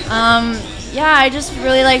 Yeah. Yeah, I just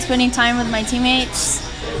really like spending time with my teammates.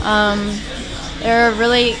 We have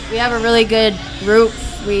a really good group.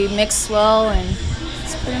 We mix well, and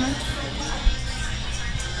that's pretty much.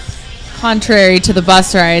 Contrary to the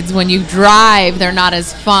bus rides, when you drive, they're not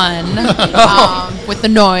as fun with the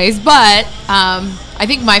noise. But I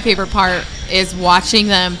think my favorite part is watching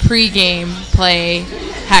them pregame play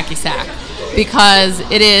hacky sack because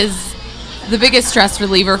it is the biggest stress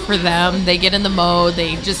reliever for them. They get in the mode,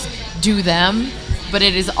 they just do them, but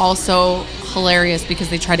it is also hilarious because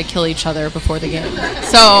they try to kill each other before the game.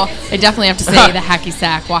 So I definitely have to say the hacky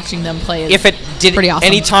sack, watching them play is pretty awesome.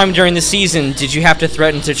 Any time during the season, did you have to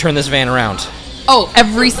threaten to turn this van around? Oh,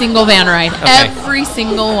 every single van ride. Okay. Every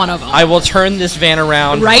single one of them. I will turn this van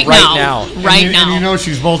around right now. And you know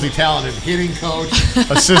she's multi-talented. Hitting coach,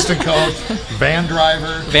 assistant coach, van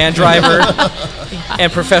driver.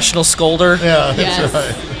 And professional scolder. Yeah, that's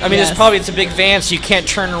right. I mean, it's a big van, so you can't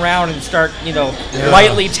turn around and start,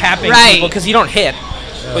 lightly tapping people because you don't hit.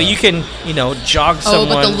 Yeah. But you can, jog someone.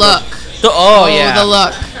 Oh, but the look. The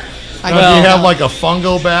look. Do you have like a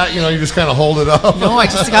fungo bat? You just kind of hold it up. No, I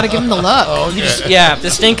just got to give him the look. Okay. The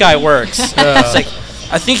stink eye works. It's like,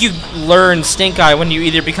 I think you learn stink eye when you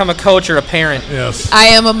either become a coach or a parent. Yes. I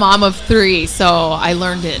am a mom of 3, so I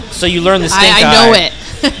learned it. So you learn the stink eye. I know it.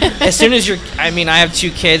 As soon as I have 2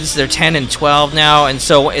 kids. They're 10 and 12 now, and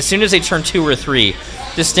so as soon as they turn 2 or 3,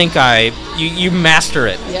 the stink eye, you master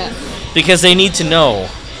it. Yeah. Because they need to know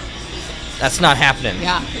that's not happening.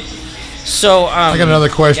 Yeah. So I got another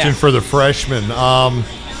question for the freshmen.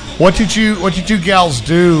 What did you gals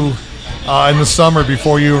do in the summer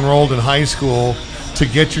before you enrolled in high school to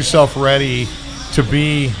get yourself ready to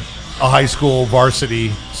be a high school varsity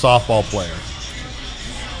softball player?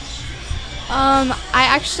 I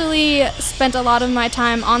actually spent a lot of my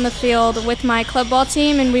time on the field with my club ball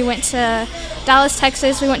team, and we went to Dallas,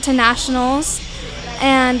 Texas. We went to nationals,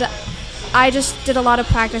 and I just did a lot of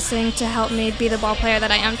practicing to help me be the ball player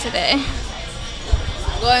that I am today.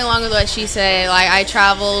 Going along with what she said, I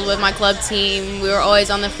traveled with my club team. We were always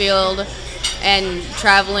on the field and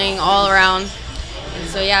traveling all around. And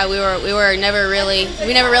so we never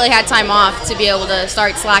really had time off to be able to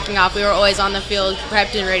start slacking off. We were always on the field,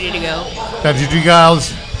 prepped and ready to go. Now, did you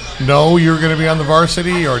guys know you were going to be on the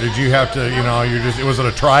varsity, or did you have to, was it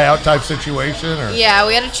a tryout type situation? Or? Yeah,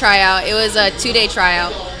 we had a tryout. It was a 2-day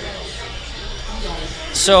tryout.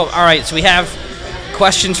 So, all right, so we have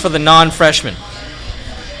questions for the non-freshmen.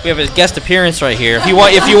 We have a guest appearance right here. If you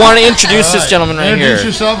want to introduce this gentleman right here. Introduce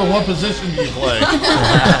yourself and what position do you play?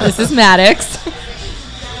 This is Maddox.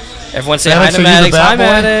 Everyone say hi to Maddox. Hi,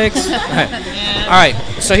 Maddox. All right,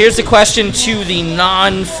 so here's the question to the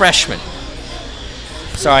non-freshmen.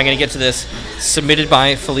 Sorry, I'm going to get to this. Submitted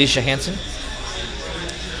by Felicia Hansen.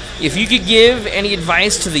 If you could give any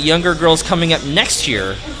advice to the younger girls coming up next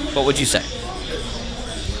year, what would you say?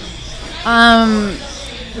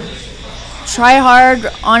 Try hard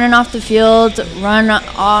on and off the field, run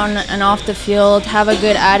on and off the field, have a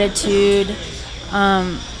good attitude.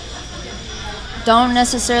 Don't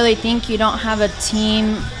necessarily think you don't have a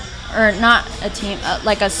team, or not a team,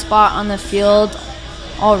 like a spot on the field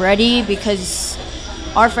already, because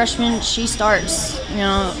our freshman, she starts,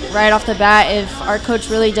 right off the bat. If our coach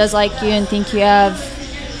really does like you and think you have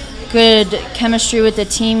good chemistry with the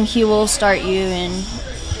team, he will start you, and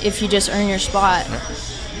if you just earn your spot.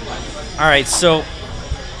 All right, so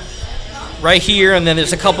right here, and then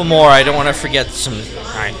there's a couple more. I don't want to forget some.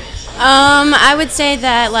 All right. I would say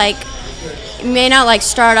that you may not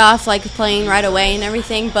start off playing right away and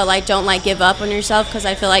everything, but don't give up on yourself, because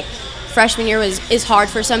I feel like freshman year is hard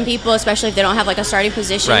for some people, especially if they don't have like a starting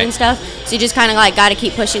position Right. and stuff. So you just kind of like got to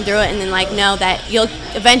keep pushing through it, and then like know that you'll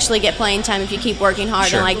eventually get playing time if you keep working hard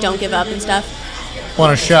Sure. and like don't give up and stuff.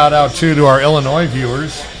 Want to shout out too to our Illinois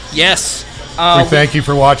viewers. Yes. We thank you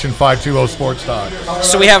for watching 520 Sports Talk.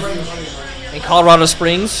 So we have in Colorado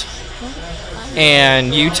Springs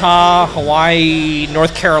and Utah, Hawaii,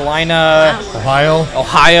 North Carolina,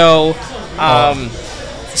 Ohio.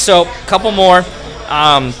 So a couple more.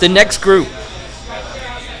 The next group,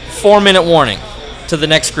 4-minute warning to the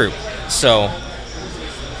next group. So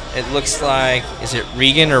it looks like, is it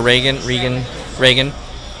Regan or Reagan? Reagan.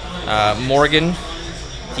 Morgan,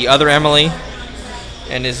 the other Emily,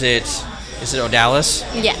 and is it Odalis?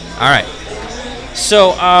 Yeah. All right.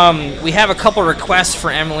 So we have a couple requests for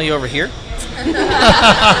Emily over here.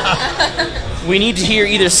 We need to hear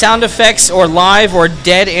either sound effects or live or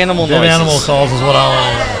dead animal noises. Dead animal calls is what I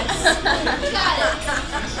want.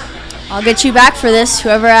 I'll get you back for this,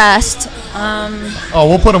 whoever asked.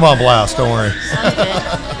 We'll put them on blast. Don't worry.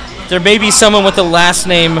 There may be someone with the last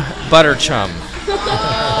name Butterchum.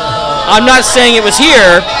 I'm not saying it was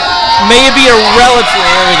here. May it be a relative.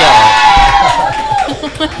 There we go. Oh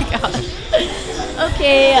my god.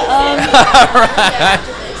 Okay. Alright.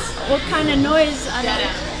 What kind of noise?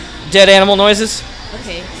 Dead animal noises.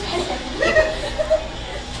 Okay.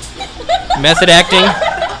 Method acting.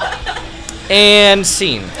 And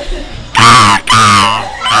scene.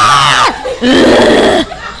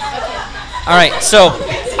 All right, so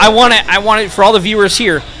I want it for all the viewers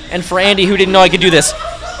here, and for Andy who didn't know I could do this.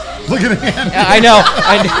 Look at Andy. I know.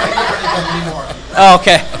 Oh,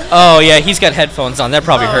 okay. Oh yeah, he's got headphones on. That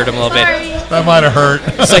probably hurt him a little bit. That might have hurt.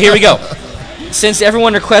 So here we go. Since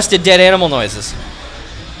everyone requested dead animal noises,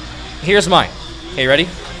 here's mine. Okay, you ready?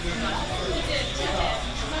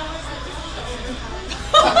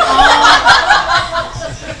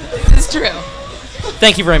 This is true.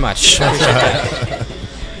 Thank you very much.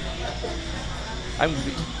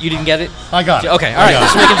 You didn't get it? I got it. Okay, all right.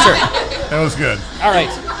 Just making sure. That was good. All right.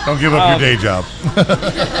 Don't give up your day job.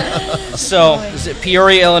 So, is it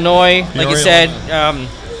Peoria, Illinois? Like you Peoria,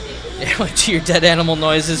 said, to your dead animal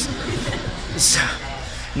noises. So,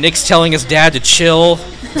 Nick's telling his dad to chill.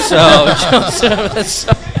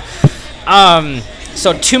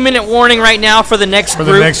 So 2-minute warning right now for the next group.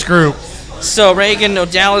 For the next group. So Reagan,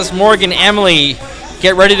 Odalis, Morgan, Emily,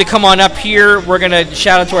 get ready to come on up here. We're gonna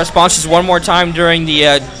shout out to our sponsors one more time during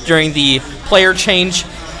the player change.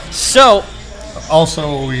 So,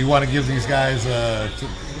 also, we want to give these guys a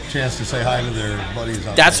chance to say hi to their buddies.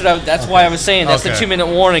 That's why I was saying that's the 2-minute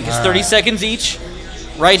warning. It's 30 seconds each,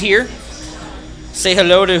 right here. Say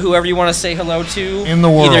hello to whoever you want to say hello to in the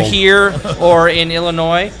world, either here or in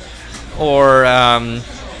Illinois, or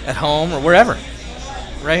at home or wherever.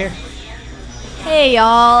 Right here. Hey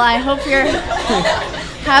y'all, I hope you're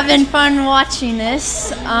having fun watching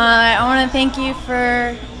this. I want to thank you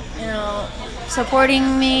for,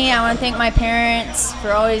 supporting me. I want to thank my parents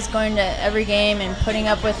for always going to every game and putting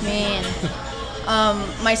up with me, and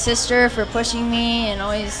my sister for pushing me and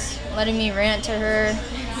always letting me rant to her.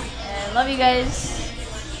 And love you guys.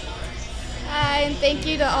 And thank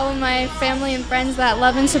you to all of my family and friends that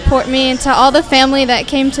love and support me, and to all the family that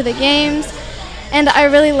came to the games. And I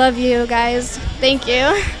really love you guys. Thank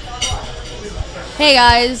you. Hey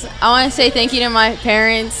guys, I want to say thank you to my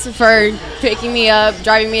parents for picking me up,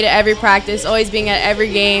 driving me to every practice, always being at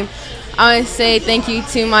every game. I want to say thank you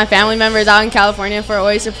to my family members out in California for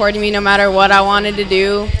always supporting me no matter what I wanted to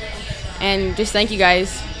do. And just thank you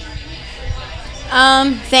guys.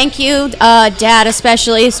 Thank you, Dad,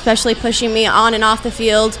 especially pushing me on and off the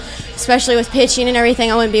field, especially with pitching and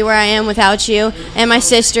everything. I wouldn't be where I am without you. And my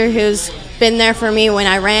sister, who's been there for me when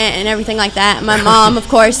I rant and everything like that. And my mom, of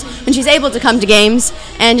course, when she's able to come to games.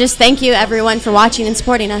 And just thank you, everyone, for watching and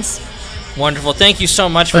supporting us. Wonderful. Thank you so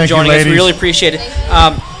much for joining us. We really appreciate it.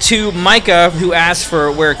 To Micah, who asked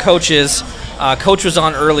for where Coach is, Coach was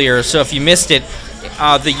on earlier, so if you missed it,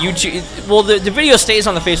 the YouTube, the video stays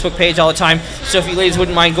on the Facebook page all the time, so if you ladies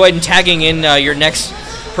wouldn't mind, go ahead and tagging in your next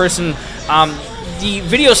person. The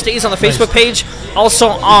video stays on the Facebook page, also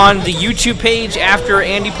on the YouTube page after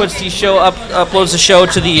Andy puts the show uploads the show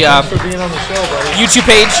to the YouTube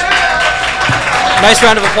page. Nice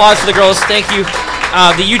round of applause for the girls. Thank you.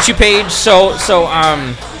 The YouTube page, so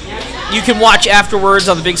you can watch afterwards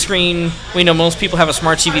on the big screen. We know most people have a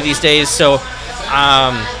smart TV these days, so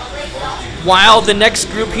while the next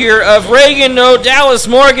group here of Reagan, Dallas,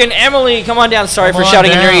 Morgan, Emily, come on down. Sorry for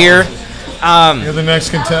shouting in your ear. You're the next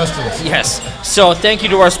contestants. Yes. So thank you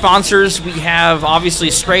to our sponsors. We have obviously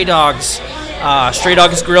Stray Dogs, Stray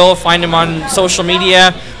Dogs Grill, find them on social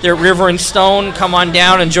media. They're at River and Stone. Come on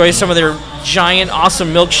down, enjoy some of their giant, awesome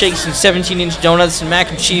milkshakes and 17-inch donuts and mac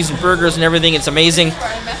and cheese and burgers and everything. It's amazing.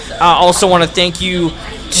 Also want to thank you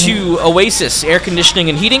to Oasis Air Conditioning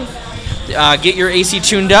and Heating. Get your AC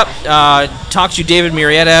tuned up. Talk to David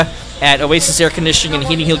Murrieta at Oasis Air Conditioning and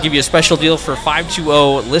Heating. He'll give you a special deal for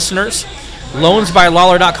 520 listeners.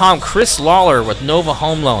 LoansByLawler.com. Chris Lawler with Nova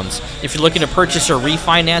Home Loans. If you're looking to purchase or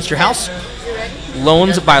refinance your house,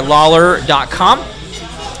 LoansByLawler.com.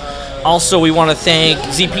 Also, we want to thank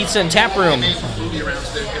Z Pizza and Tap Room.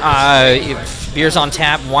 Beers on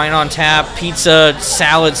tap, wine on tap, pizza,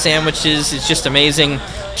 salad, sandwiches. It's just amazing.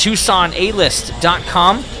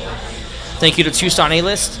 TucsonAlist.com. Thank you to Tucson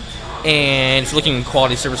A-List. And if you're looking for a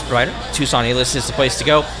quality service provider, Tucson A-List is the place to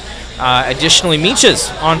go. Additionally, Michas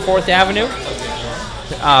on 4th Avenue.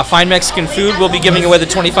 Fine Mexican Food. We'll be giving away the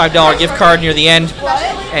 $25 gift card near the end.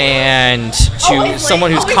 And to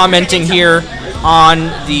someone who's commenting here on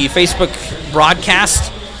the Facebook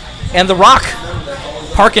broadcast. And The Rock,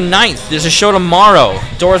 Park and 9th. There's a show tomorrow.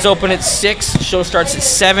 Doors open at 6. Show starts at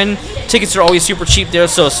 7. Tickets are always super cheap there,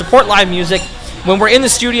 so support live music. When we're in the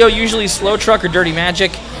studio, usually Slow Truck or Dirty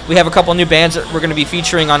Magic. We have a couple new bands that we're going to be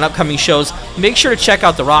featuring on upcoming shows. Make sure to check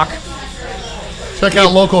out The Rock. Check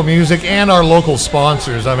out local music and our local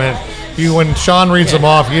sponsors. I mean, when Sean reads them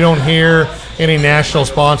off, you don't hear any national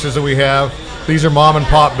sponsors that we have. These are mom and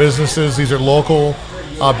pop businesses. These are local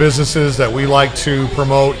businesses that we like to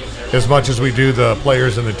promote as much as we do the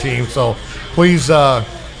players and the team. So please, go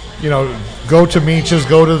to Michas,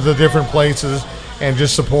 go to the different places, and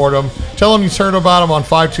just support them. Tell them you heard about them on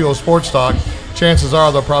 520 Sports Talk. Chances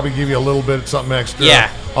are they'll probably give you a little bit something extra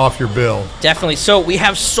off your bill. Definitely. So we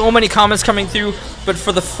have so many comments coming through, but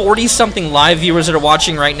for the 40-something live viewers that are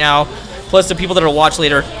watching right now, plus the people that will watch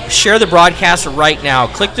later, share the broadcast right now.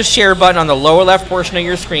 Click the share button on the lower left portion of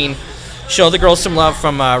your screen. Show the girls some love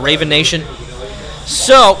from Raven Nation.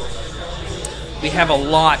 So we have a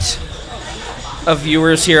lot of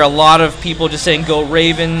viewers here, a lot of people just saying, go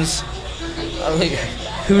Ravens.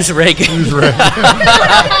 Who's Reagan? Who's Reagan?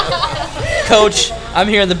 Coach, I'm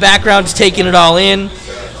here in the background just taking it all in.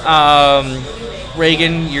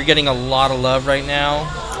 Reagan, you're getting a lot of love right now.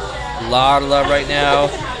 A lot of love right now.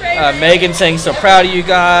 Megan saying, so proud of you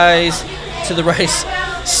guys. To the right,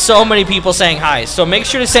 so many people saying hi. So make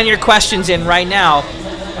sure to send your questions in right now.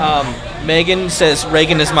 Megan says,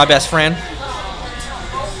 Reagan is my best friend.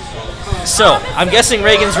 So I'm guessing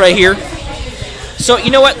Reagan's right here. So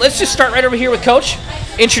you know what? Let's just start right over here with Coach.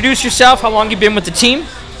 Introduce yourself, how long you've been with the team.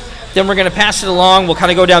 Then we're going to pass it along. We'll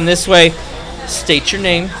kind of go down this way. State your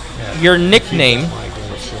name, your nickname,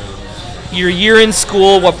 your year in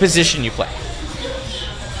school, what position you play.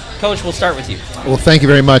 Coach, we'll start with you. Well, thank you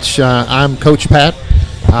very much. I'm Coach Pat.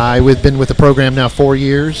 I've been with the program now 4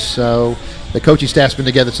 years. So the coaching staff's been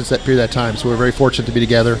together since that period of time. So we're very fortunate to be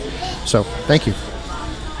together. So thank you.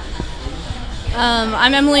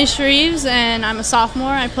 I'm Emily Shreves, and I'm a sophomore.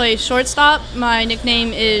 I play shortstop. My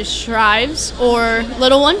nickname is Shrives, or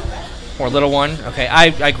Little One. Or Little One. Okay,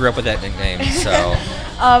 I grew up with that nickname, so.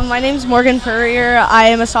 My name's Morgan Purrier. I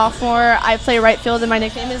am a sophomore. I play right field, and my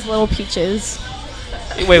nickname is Little Peaches.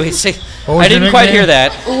 Wait, say. I didn't quite hear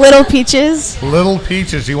that. Little Peaches. Little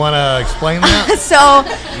Peaches. You want to explain that? So,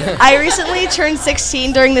 I recently turned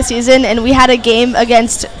 16 during the season, and we had a game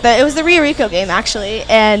against it was the Rio Rico game, actually,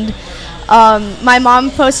 and my mom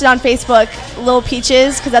posted on Facebook Little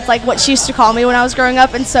Peaches because that's like what she used to call me when I was growing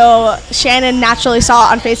up, and so Shannon naturally saw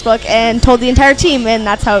it on Facebook and told the entire team, and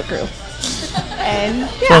that's how it grew. And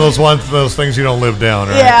yeah. So those things you don't live down,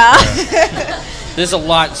 right? Yeah. There's a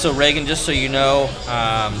lot. So Reagan, just so you know,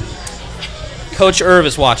 Coach Irv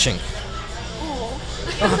is watching.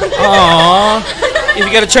 Aww. If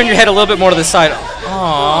you got to turn your head a little bit more to the side.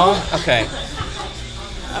 Aww. Okay.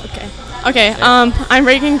 Okay, I'm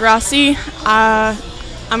Reagan Grassi.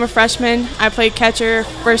 I'm a freshman. I play catcher,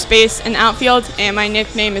 first base, and outfield, and my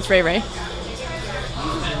nickname is Ray Ray.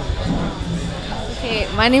 Okay,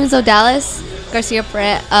 my name is Odalis Garcia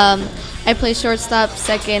Peret. I play shortstop,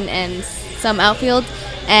 second, and some outfield,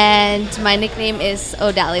 and my nickname is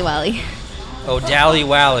O'Dally Wally. O'Dally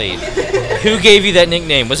Wally. Who gave you that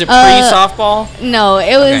nickname? Was it pre-softball? No,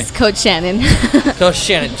 it was Coach Shannon. Coach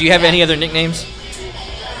Shannon. Do you have any other nicknames?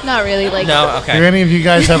 Not really. No, okay. Do any of you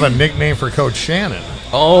guys have a nickname for Coach Shannon?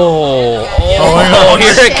 Oh,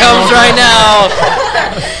 here it comes right now.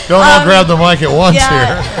 Don't all grab the mic at once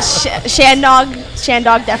here.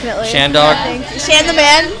 Shandog, definitely. Shandog? Shan the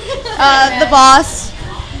man, the boss.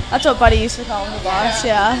 That's what Buddy used to call him, the boss.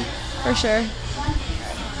 Yeah, for sure.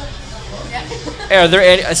 Are there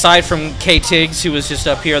any, aside from K Tiggs, who was just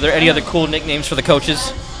up here, are there any other cool nicknames for the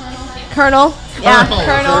coaches? Colonel. Yeah,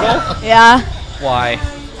 Colonel. Yeah. Why?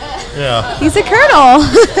 Yeah. He's a colonel.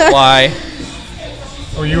 Why?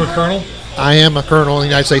 Are you a colonel? I am a colonel in the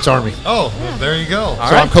United States Army. Oh, there you go. So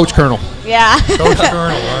I'm Coach Colonel. Yeah. Coach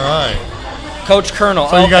Colonel, all right. Coach Colonel.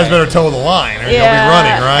 So you guys better toe the line or you'll be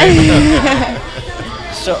running, right?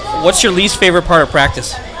 So what's your least favorite part of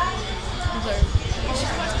practice?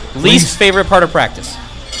 Least favorite part of practice?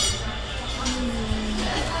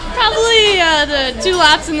 Probably the 2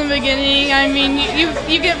 laps in the beginning. I mean,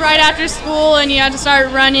 you get right after school and you have to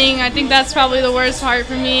start running. I think that's probably the worst part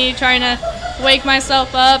for me, trying to wake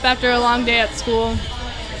myself up after a long day at school.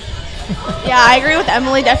 Yeah, I agree with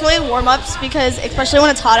Emily. Definitely warm-ups, because especially when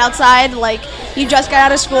it's hot outside, like you just got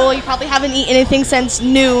out of school, you probably haven't eaten anything since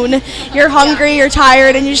noon. You're hungry, you're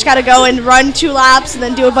tired, and you just got to go and run 2 laps and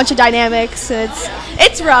then do a bunch of dynamics.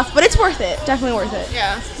 It's rough, but it's worth it. Definitely worth it.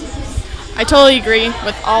 Yeah. I totally agree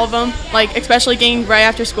with all of them. Like, especially getting right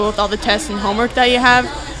after school with all the tests and homework that you have,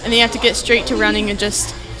 and then you have to get straight to running and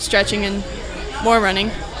just stretching and more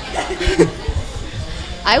running.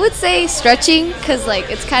 I would say stretching, because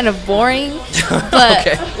like it's kind of boring,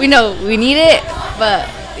 but we know we need it. But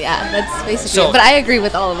yeah, that's basically it. But I agree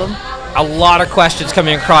with all of them. A lot of questions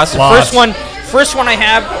coming across. The first one I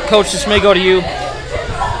have, Coach, this may go to you.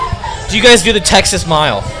 Do you guys do the Texas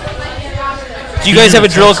Mile? Do you guys have a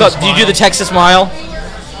drill? Do you do the Texas Mile?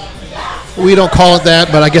 We don't call it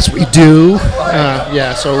that, but I guess we do.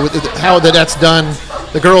 Yeah. So how that's done,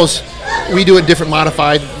 the girls, we do a different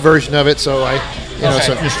modified version of it. So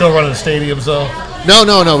so you're still running the stadiums though? No.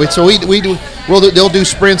 So we do. Well, they'll do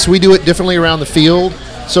sprints. We do it differently around the field.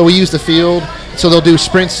 So we use the field. So they'll do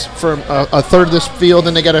sprints for a third of this field,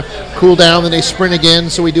 then they got to cool down, then they sprint again.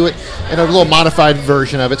 So we do it in a little modified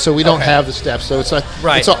version of it. So we don't have the steps. So it's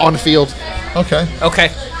on the field. Okay.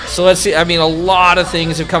 So let's see. I mean, a lot of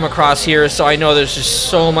things have come across here. So I know there's just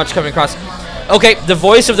so much coming across. Okay, the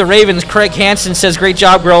voice of the Ravens, Craig Hansen, says, "Great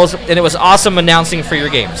job, girls, and it was awesome announcing for your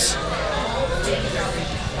games."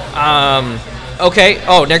 Okay.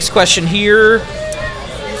 Oh, next question here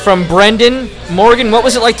from Brendan Morgan. What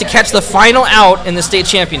was it like to catch the final out in the state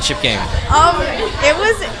championship game?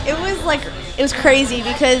 It was crazy,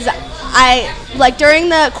 because I during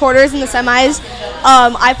the quarters and the semis,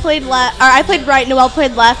 I played right, Noelle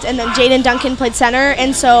played left, and then Jaden Duncan played center,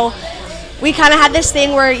 and so we kind of had this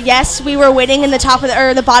thing where, yes, we were winning in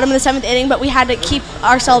the bottom of the 7th inning, but we had to keep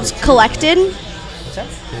ourselves collected. What's that?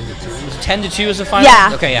 10-2 is the final?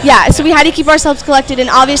 Yeah. Okay, yeah. Yeah, so we had to keep ourselves collected, and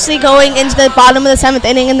obviously going into the bottom of the 7th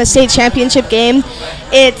inning in the state championship game,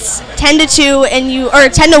 it's 10-2 or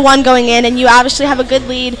 10-1 going in, and you obviously have a good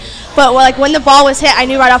lead. But when the ball was hit, I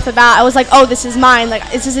knew right off the bat. I was like, "Oh, this is mine.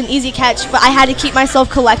 This is an easy catch." But I had to keep myself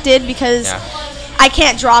collected, because I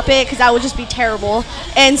can't drop it, because that would just be terrible.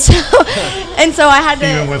 And so I had to,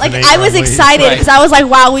 I was excited, because I was like,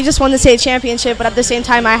 "Wow, we just won the state championship." But at the same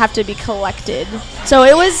time, I have to be collected. So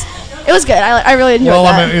it was good. I really enjoyed that. Well,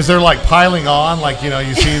 I mean, is there piling on,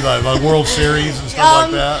 you see the World Series and stuff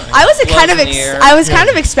like that? I was kind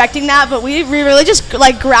of expecting that, but we really just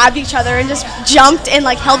grabbed each other and just jumped and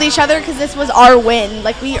held each other, because this was our win.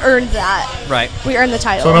 We earned that. Right. We earned the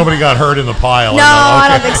title. So nobody got hurt in the pile. No, I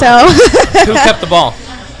don't think so. Who kept the ball?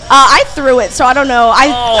 I threw it, so I don't know.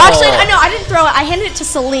 Actually, no, I didn't throw it. I handed it to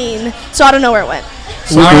Celine, so I don't know where it went.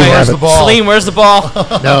 Where's the ball? Celine, where's the ball?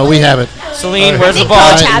 No, we have it. Celine, where's the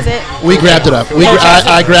ball? Coach has it. We grabbed it up.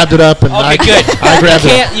 I grabbed it up, and okay, good. I grabbed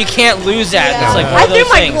it up. You can't lose that. Yeah. It's one I of those threw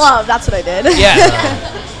my things. glove. That's what I did.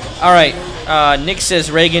 Yeah. All right. Nick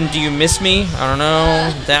says, "Reagan, do you miss me?" I don't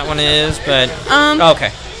know what that one is, but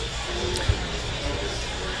okay.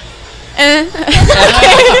 Yes.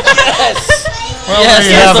 Well,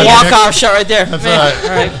 yes, the walk-off shot right there. That's right. right.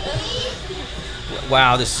 All right.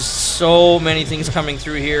 Wow, this is so many things coming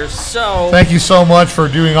through here. So thank you so much for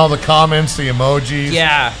doing all the comments, the emojis.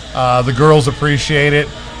 Yeah. The girls appreciate it.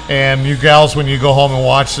 And you gals, when you go home and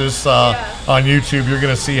watch this on YouTube, you're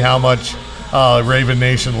going to see how much Raven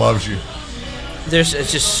Nation loves you.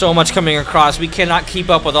 It's just so much coming across. We cannot keep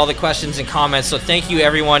up with all the questions and comments, so thank you,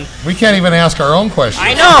 everyone. We can't even ask our own questions.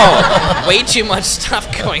 I know. Way too much stuff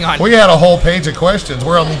going on. We had a whole page of questions.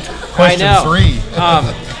 We're on question 3.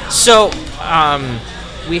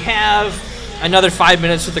 We have another 5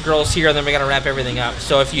 minutes with the girls here, and then we got to wrap everything up.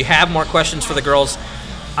 So if you have more questions for the girls,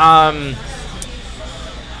 I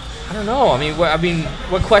don't know. I mean,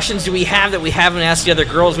 what questions do we have that we haven't asked the other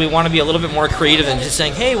girls? We want to be a little bit more creative than just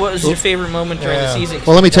saying, "Hey, what was your favorite moment during the season?"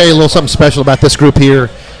 Well, let me tell you a little something special about this group here.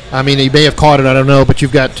 I mean, you may have caught it, I don't know, but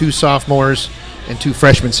you've got 2 sophomores and 2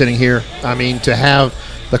 freshmen sitting here. I mean, to have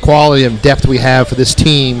the quality and depth we have for this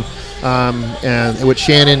team, and what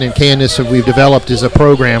Shannon and Candace we've developed is a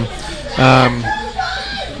program.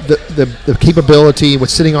 The capability with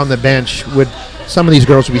sitting on the bench with some of these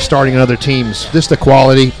girls will be starting on other teams. Just the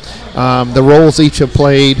quality, the roles each have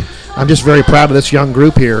played. I'm just very proud of this young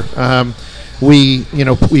group here. We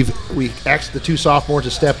asked the 2 sophomores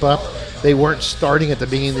to step up. They weren't starting at the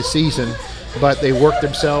beginning of the season, but they worked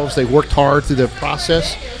themselves. They worked hard through the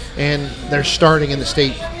process, and they're starting in the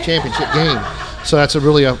state championship game. So that's a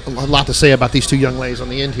lot to say about these 2 young ladies on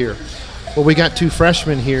the end here. Well, we got 2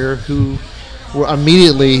 freshmen here who were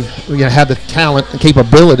immediately had the talent and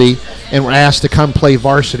capability, and were asked to come play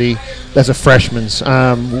varsity as a freshman.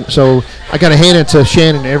 So I got to hand it to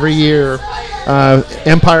Shannon every year.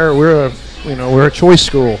 Empire, we're a choice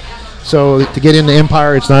school, so to get into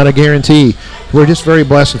Empire, it's not a guarantee. We're just very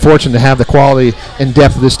blessed and fortunate to have the quality and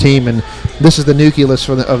depth of this team, and this is the nucleus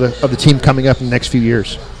of the team coming up in the next few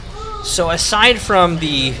years. So aside from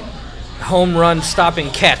the home run stop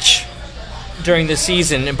and catch during the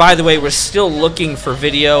season, and by the way, we're still looking for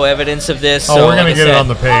video evidence of this. Oh, so we're going to get it on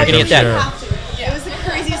the page. We're going to get that. Sure. It was the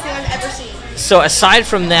craziest thing I've ever seen. So aside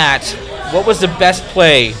from that, what was the best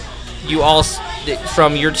play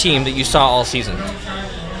from your team that you saw all season?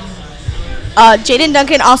 Jaden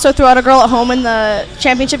Duncan also threw out a girl at home in the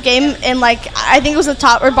championship game, and I think it was the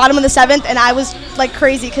top or bottom of the 7th, and I was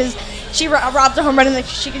crazy because she robbed a home run, and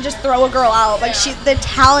she can just throw a girl out. The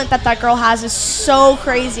talent that girl has is so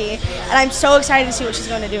crazy, and I'm so excited to see what she's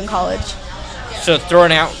going to do in college. So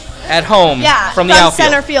throwing out at home from the outfield.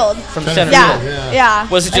 Center field. From center field. Yeah.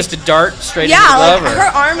 Was it just a dart straight into the glove?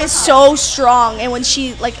 Yeah, her arm is so strong, and when she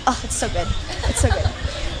it's so good. It's so good.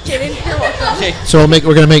 Jaden, you're welcome. So we're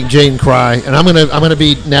going to make Jaden cry, and I'm going to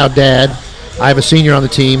be now dad. I have a senior on the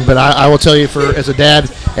team, but I will tell you, as a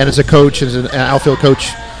dad and as a coach, as an outfield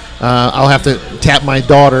coach, I'll have to tap my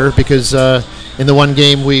daughter because in the one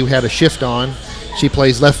game we had a shift on. She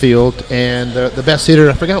plays left field, and the best hitter,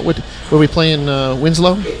 I forgot were we playing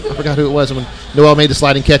Winslow? I forgot who it was. When Noelle made the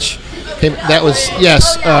sliding catch, that was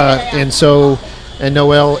yes. And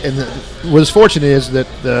Noelle, and what is fortunate is that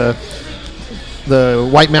the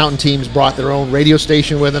White Mountain teams brought their own radio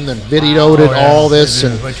station with them and videoed all this,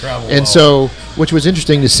 and so which was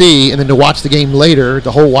interesting to see, and then to watch the game later,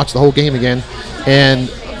 watch the whole game again,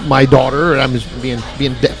 and my daughter, and I'm just being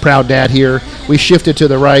proud dad here. We shifted to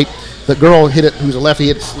the right. The girl hit it, who's a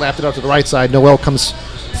lefty, slapped it out to the right side. Noelle comes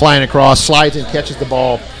flying across, slides and catches the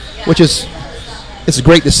ball, which is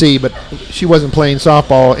great to see. But she wasn't playing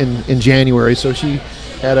softball in January, so she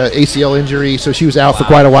had an ACL injury, so she was out for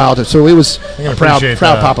quite a while. So it was a proud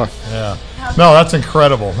papa. Yeah. No, that's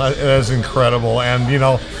incredible. That is incredible. And,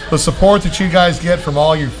 the support that you guys get from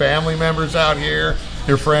all your family members out here,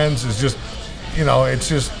 your friends, is just, it's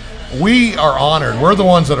just, we are honored. We're the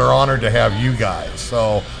ones that are honored to have you guys.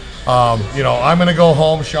 So, I'm going to go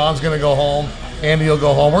home. Sean's going to go home. Andy will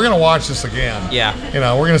go home. We're going to watch this again. Yeah.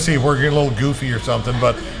 We're going to see if we're getting a little goofy or something.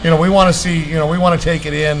 But, we want to see, we want to take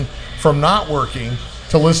it in from not working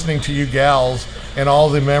to listening to you gals and all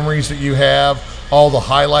the memories that you have, all the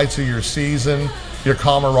highlights of your season, your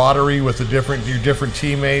camaraderie with your different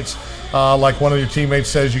teammates. Like one of your teammates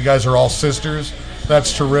says, you guys are all sisters.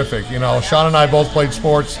 That's terrific. Sean and I both played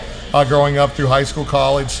sports growing up through high school,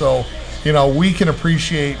 college. So, we can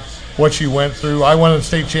appreciate what you went through. I won a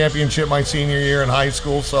state championship my senior year in high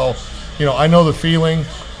school. So, I know the feeling.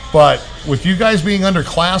 But with you guys being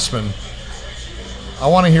underclassmen, I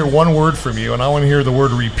want to hear one word from you, and I want to hear the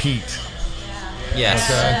word repeat. Yes.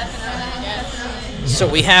 Okay. So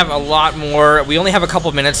we have a lot more. We only have a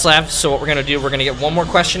couple minutes left. So what we're going to do, we're going to get one more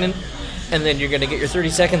question in, and then you're going to get your 30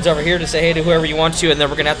 seconds over here to say hey to whoever you want to, and then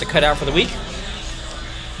we're going to have to cut out for the week.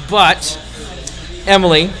 But,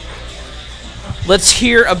 Emily, let's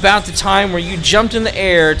hear about the time where you jumped in the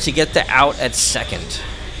air to get the out at second.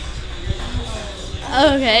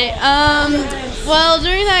 Okay. Well,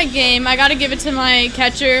 during that game, I got to give it to my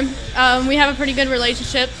catcher. We have a pretty good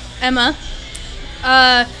relationship, Emma.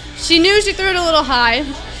 She knew she threw it a little high,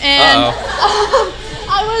 and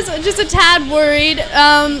I was just a tad worried.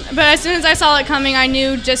 But as soon as I saw it coming, I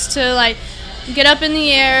knew just to get up in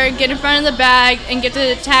the air, get in front of the bag, and get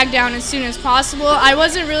the tag down as soon as possible. I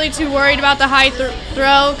wasn't really too worried about the high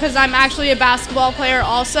throw because I'm actually a basketball player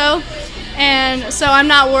also. And so I'm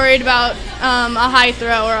not worried about a high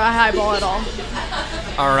throw or a high ball at all.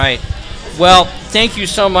 All right. Well, thank you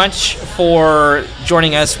so much for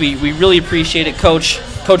joining us. We really appreciate it, Coach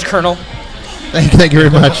Colonel. Thank you very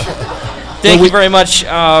much. Thank you very much.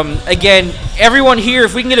 Again, everyone here,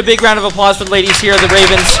 if we can get a big round of applause for the ladies here, the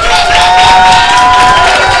Ravens.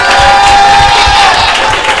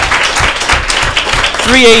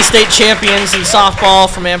 3A state champions in softball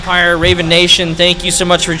from Empire, Raven Nation. Thank you so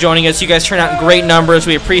much for joining us. You guys turned out in great numbers.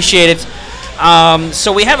 We appreciate it.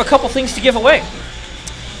 So we have a couple things to give away.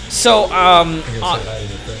 So,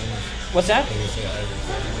 what's that?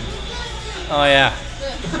 Oh, yeah.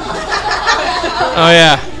 Oh,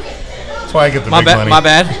 yeah. That's why I get the big money. My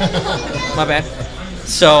bad. My bad.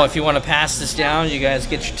 So if you want to pass this down, you guys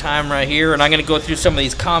get your time right here. And I'm going to go through some of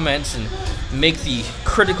these comments and make the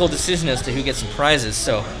critical decision as to who gets some prizes.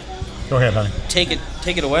 So go ahead, honey. Take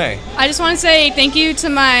it away. I just want to say thank you to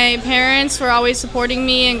my parents for always supporting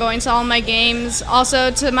me and going to all my games.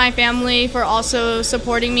 Also to my family for also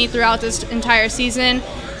supporting me throughout this entire season.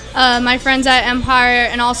 My friends at Empire,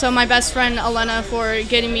 and also my best friend Elena for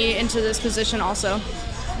getting me into this position also.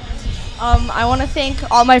 I want to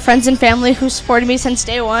thank all my friends and family who supported me since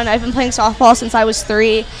day one. I've been playing softball since I was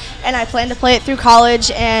 3, and I plan to play it through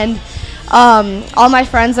college. And all my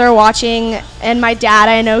friends that are watching, and my dad,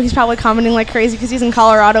 I know he's probably commenting like crazy because he's in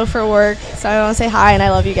Colorado for work. So I want to say hi, and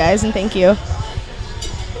I love you guys, and thank you.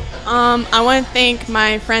 I want to thank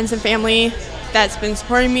my friends and family that's been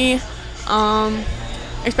supporting me.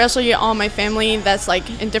 Especially all my family that's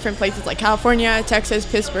like in different places like California, Texas,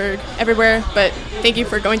 Pittsburgh, everywhere. But thank you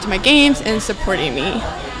for going to my games and supporting me.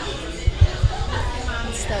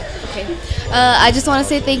 Okay. I just want to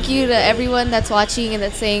say thank you to everyone that's watching and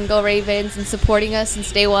that's saying go Ravens and supporting us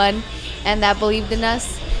since day one and that believed in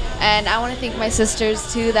us. And I want to thank my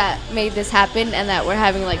sisters too that made this happen and that we're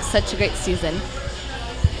having like such a great season.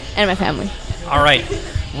 And my family. All right.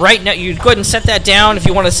 Right now, you go ahead and set that down if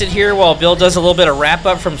you want to sit here while Bill does a little bit of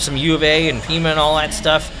wrap-up from some U of A and Pima and all that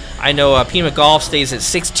stuff. I know Pima Golf stays at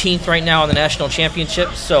 16th right now in the national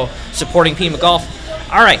championship, so supporting Pima Golf.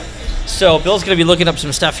 All right, so Bill's going to be looking up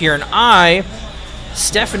some stuff here, and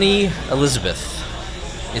Stephanie Elizabeth.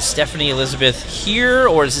 Is Stephanie Elizabeth here,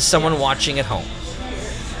 or is this someone watching at home?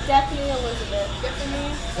 Stephanie Elizabeth.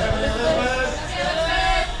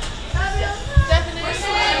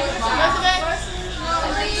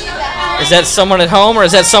 Is that someone at home, or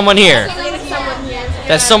is that someone here?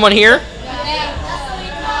 That's someone here?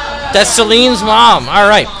 That's Celine's mom. All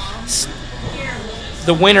right.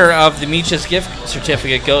 The winner of the Michas gift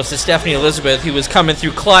certificate goes to Stephanie Elizabeth, who was coming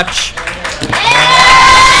through clutch.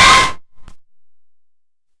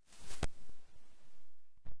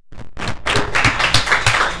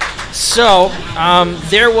 So,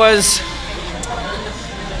 there was...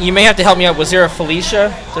 You may have to help me out. Was there a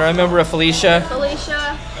Felicia? Do I remember a Felicia?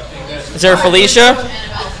 Felicia. Is there a Felicia?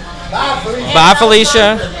 Bye,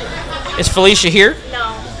 Felicia. Is Felicia here?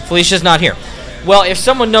 No. Felicia's not here. Well, if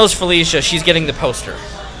someone knows Felicia, she's getting the poster.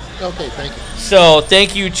 Okay, thank you. So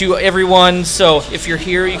thank you to everyone. So if you're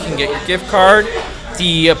here, you can get your gift card.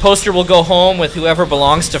 The poster will go home with whoever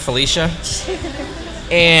belongs to Felicia.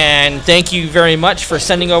 And thank you very much for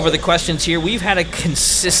sending over the questions here. We've had a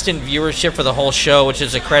consistent viewership for the whole show, which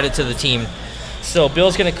is a credit to the team. So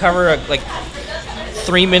Bill's going to cover like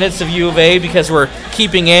 3 minutes of U of A because we're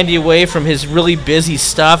keeping Andy away from his really busy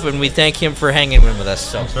stuff, and we thank him for hanging with us.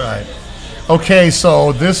 So. That's right. Okay,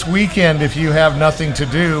 so this weekend, if you have nothing to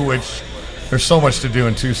do, which there's so much to do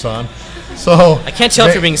in Tucson, so I can't tell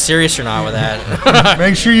if you're being serious or not with that.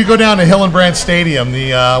 Make sure you go down to Hillenbrand Stadium.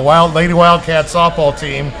 The Lady Wildcat softball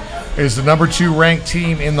team is the #2 ranked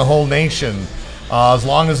team in the whole nation. As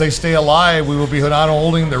long as they stay alive, we will be not only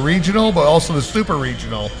holding the regional, but also the super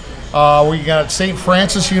regional. We got St.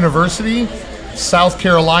 Francis University, South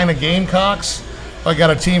Carolina Gamecocks. I got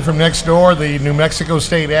a team from next door, the New Mexico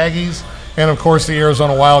State Aggies, and of course the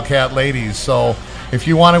Arizona Wildcat Ladies. So if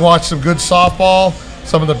you want to watch some good softball,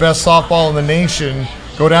 some of the best softball in the nation,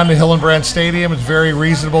 go down to Hillenbrand Stadium. It's very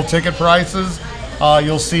reasonable ticket prices.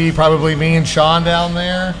 You'll see probably me and Sean down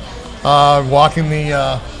there walking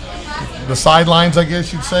the sidelines, I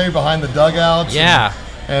guess you'd say, behind the dugouts. Yeah.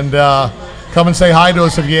 And come and say hi to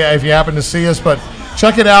us if you happen to see us. But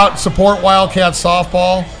check it out. Support Wildcat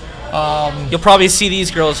softball. You'll probably see these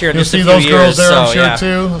girls here in just a few years. You'll see those girls there, I'm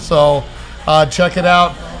sure, too. So check it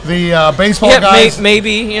out. The baseball guys,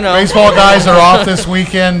 maybe baseball guys are off this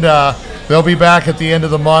weekend. They'll be back at the end of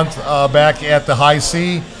the month, back at the High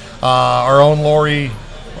C. Our own Lori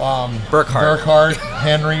Burkhart,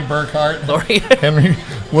 Henry Burkhart. Lori Henry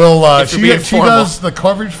will. She does the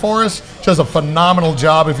coverage for us. She does a phenomenal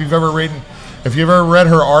job. If you've ever read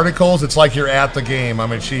her articles, it's like you're at the game. I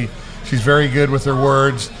mean, she's very good with her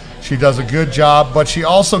words. She does a good job, but she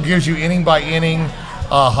also gives you inning by inning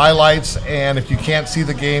highlights, and if you can't see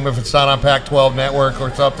the game, if it's not on Pac-12 Network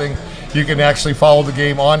or something, you can actually follow the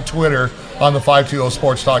game on Twitter on the 520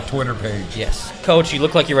 Sports Talk Twitter page. Yes. Coach, you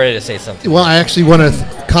look like you're ready to say something. Well, I actually want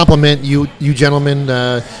to compliment you gentlemen.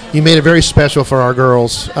 You made it very special for our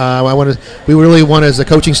girls. We really want, as the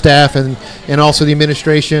coaching staff and also the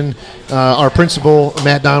administration, our principal,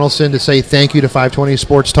 Matt Donaldson, to say thank you to 520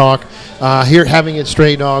 Sports Talk. Here, having it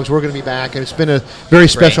Stray Dogs, we're going to be back, and it's been a very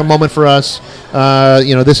special moment for us.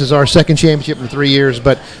 This is our second championship in 3 years,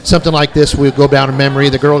 but something like this will go down in memory.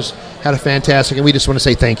 The girls had a fantastic, and we just want to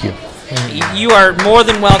say thank you. You are more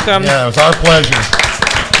than welcome. Yeah, it was our pleasure.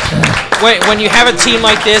 When you have a team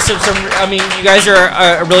like this, you guys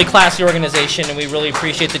are a really classy organization, and we really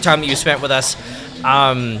appreciate the time that you spent with us.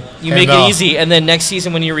 You make it easy, and then next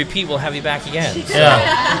season when you repeat, we'll have you back again.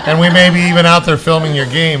 Yeah, and we may be even out there filming your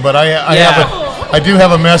game. But I do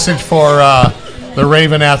have a message for the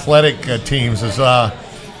Raven athletic teams. Is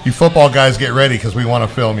you football guys get ready because we want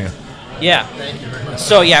to film you. Yeah.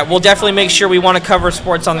 So, we'll definitely make sure we want to cover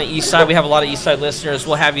sports on the east side. We have a lot of east side listeners.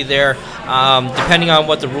 We'll have you there. Depending on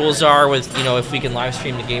what the rules are with, if we can live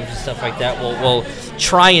stream the games and stuff like that, we'll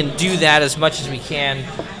try and do that as much as we can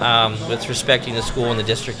with respecting the school and the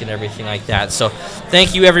district and everything like that. So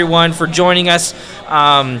thank you, everyone, for joining us.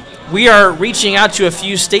 We are reaching out to a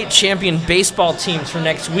few state champion baseball teams for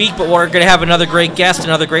next week, but we're going to have another great guest,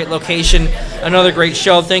 another great location, another great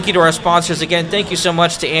show. Thank you to our sponsors. Again, thank you so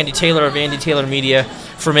much to Andy Taylor of Andy Taylor Media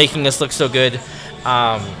for making us look so good.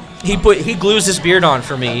 He glues his beard on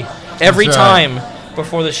for me every time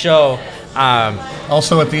before the show.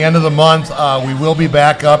 Also, at the end of the month, we will be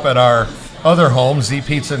back up at our other home, Z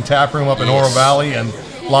Pizza and Tap Room up in Oro Valley and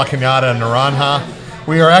La Cañada and Naranja.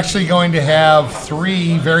 We are actually going to have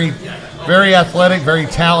 3 very, very athletic, very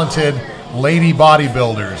talented lady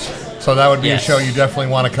bodybuilders. So that would be a show you definitely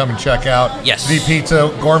want to come and check out. Yes. Z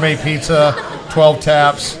Pizza, gourmet pizza, 12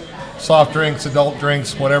 taps, soft drinks, adult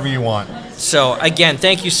drinks, whatever you want. So, again,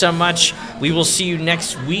 thank you so much. We will see you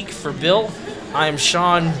next week. For Bill, I'm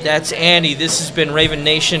Sean. That's Andy. This has been Raven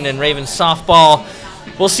Nation and Raven Softball.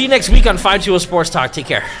 We'll see you next week on 520 Sports Talk. Take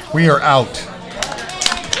care. We are out.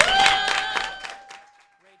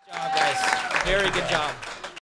 Great job, guys. Very good job.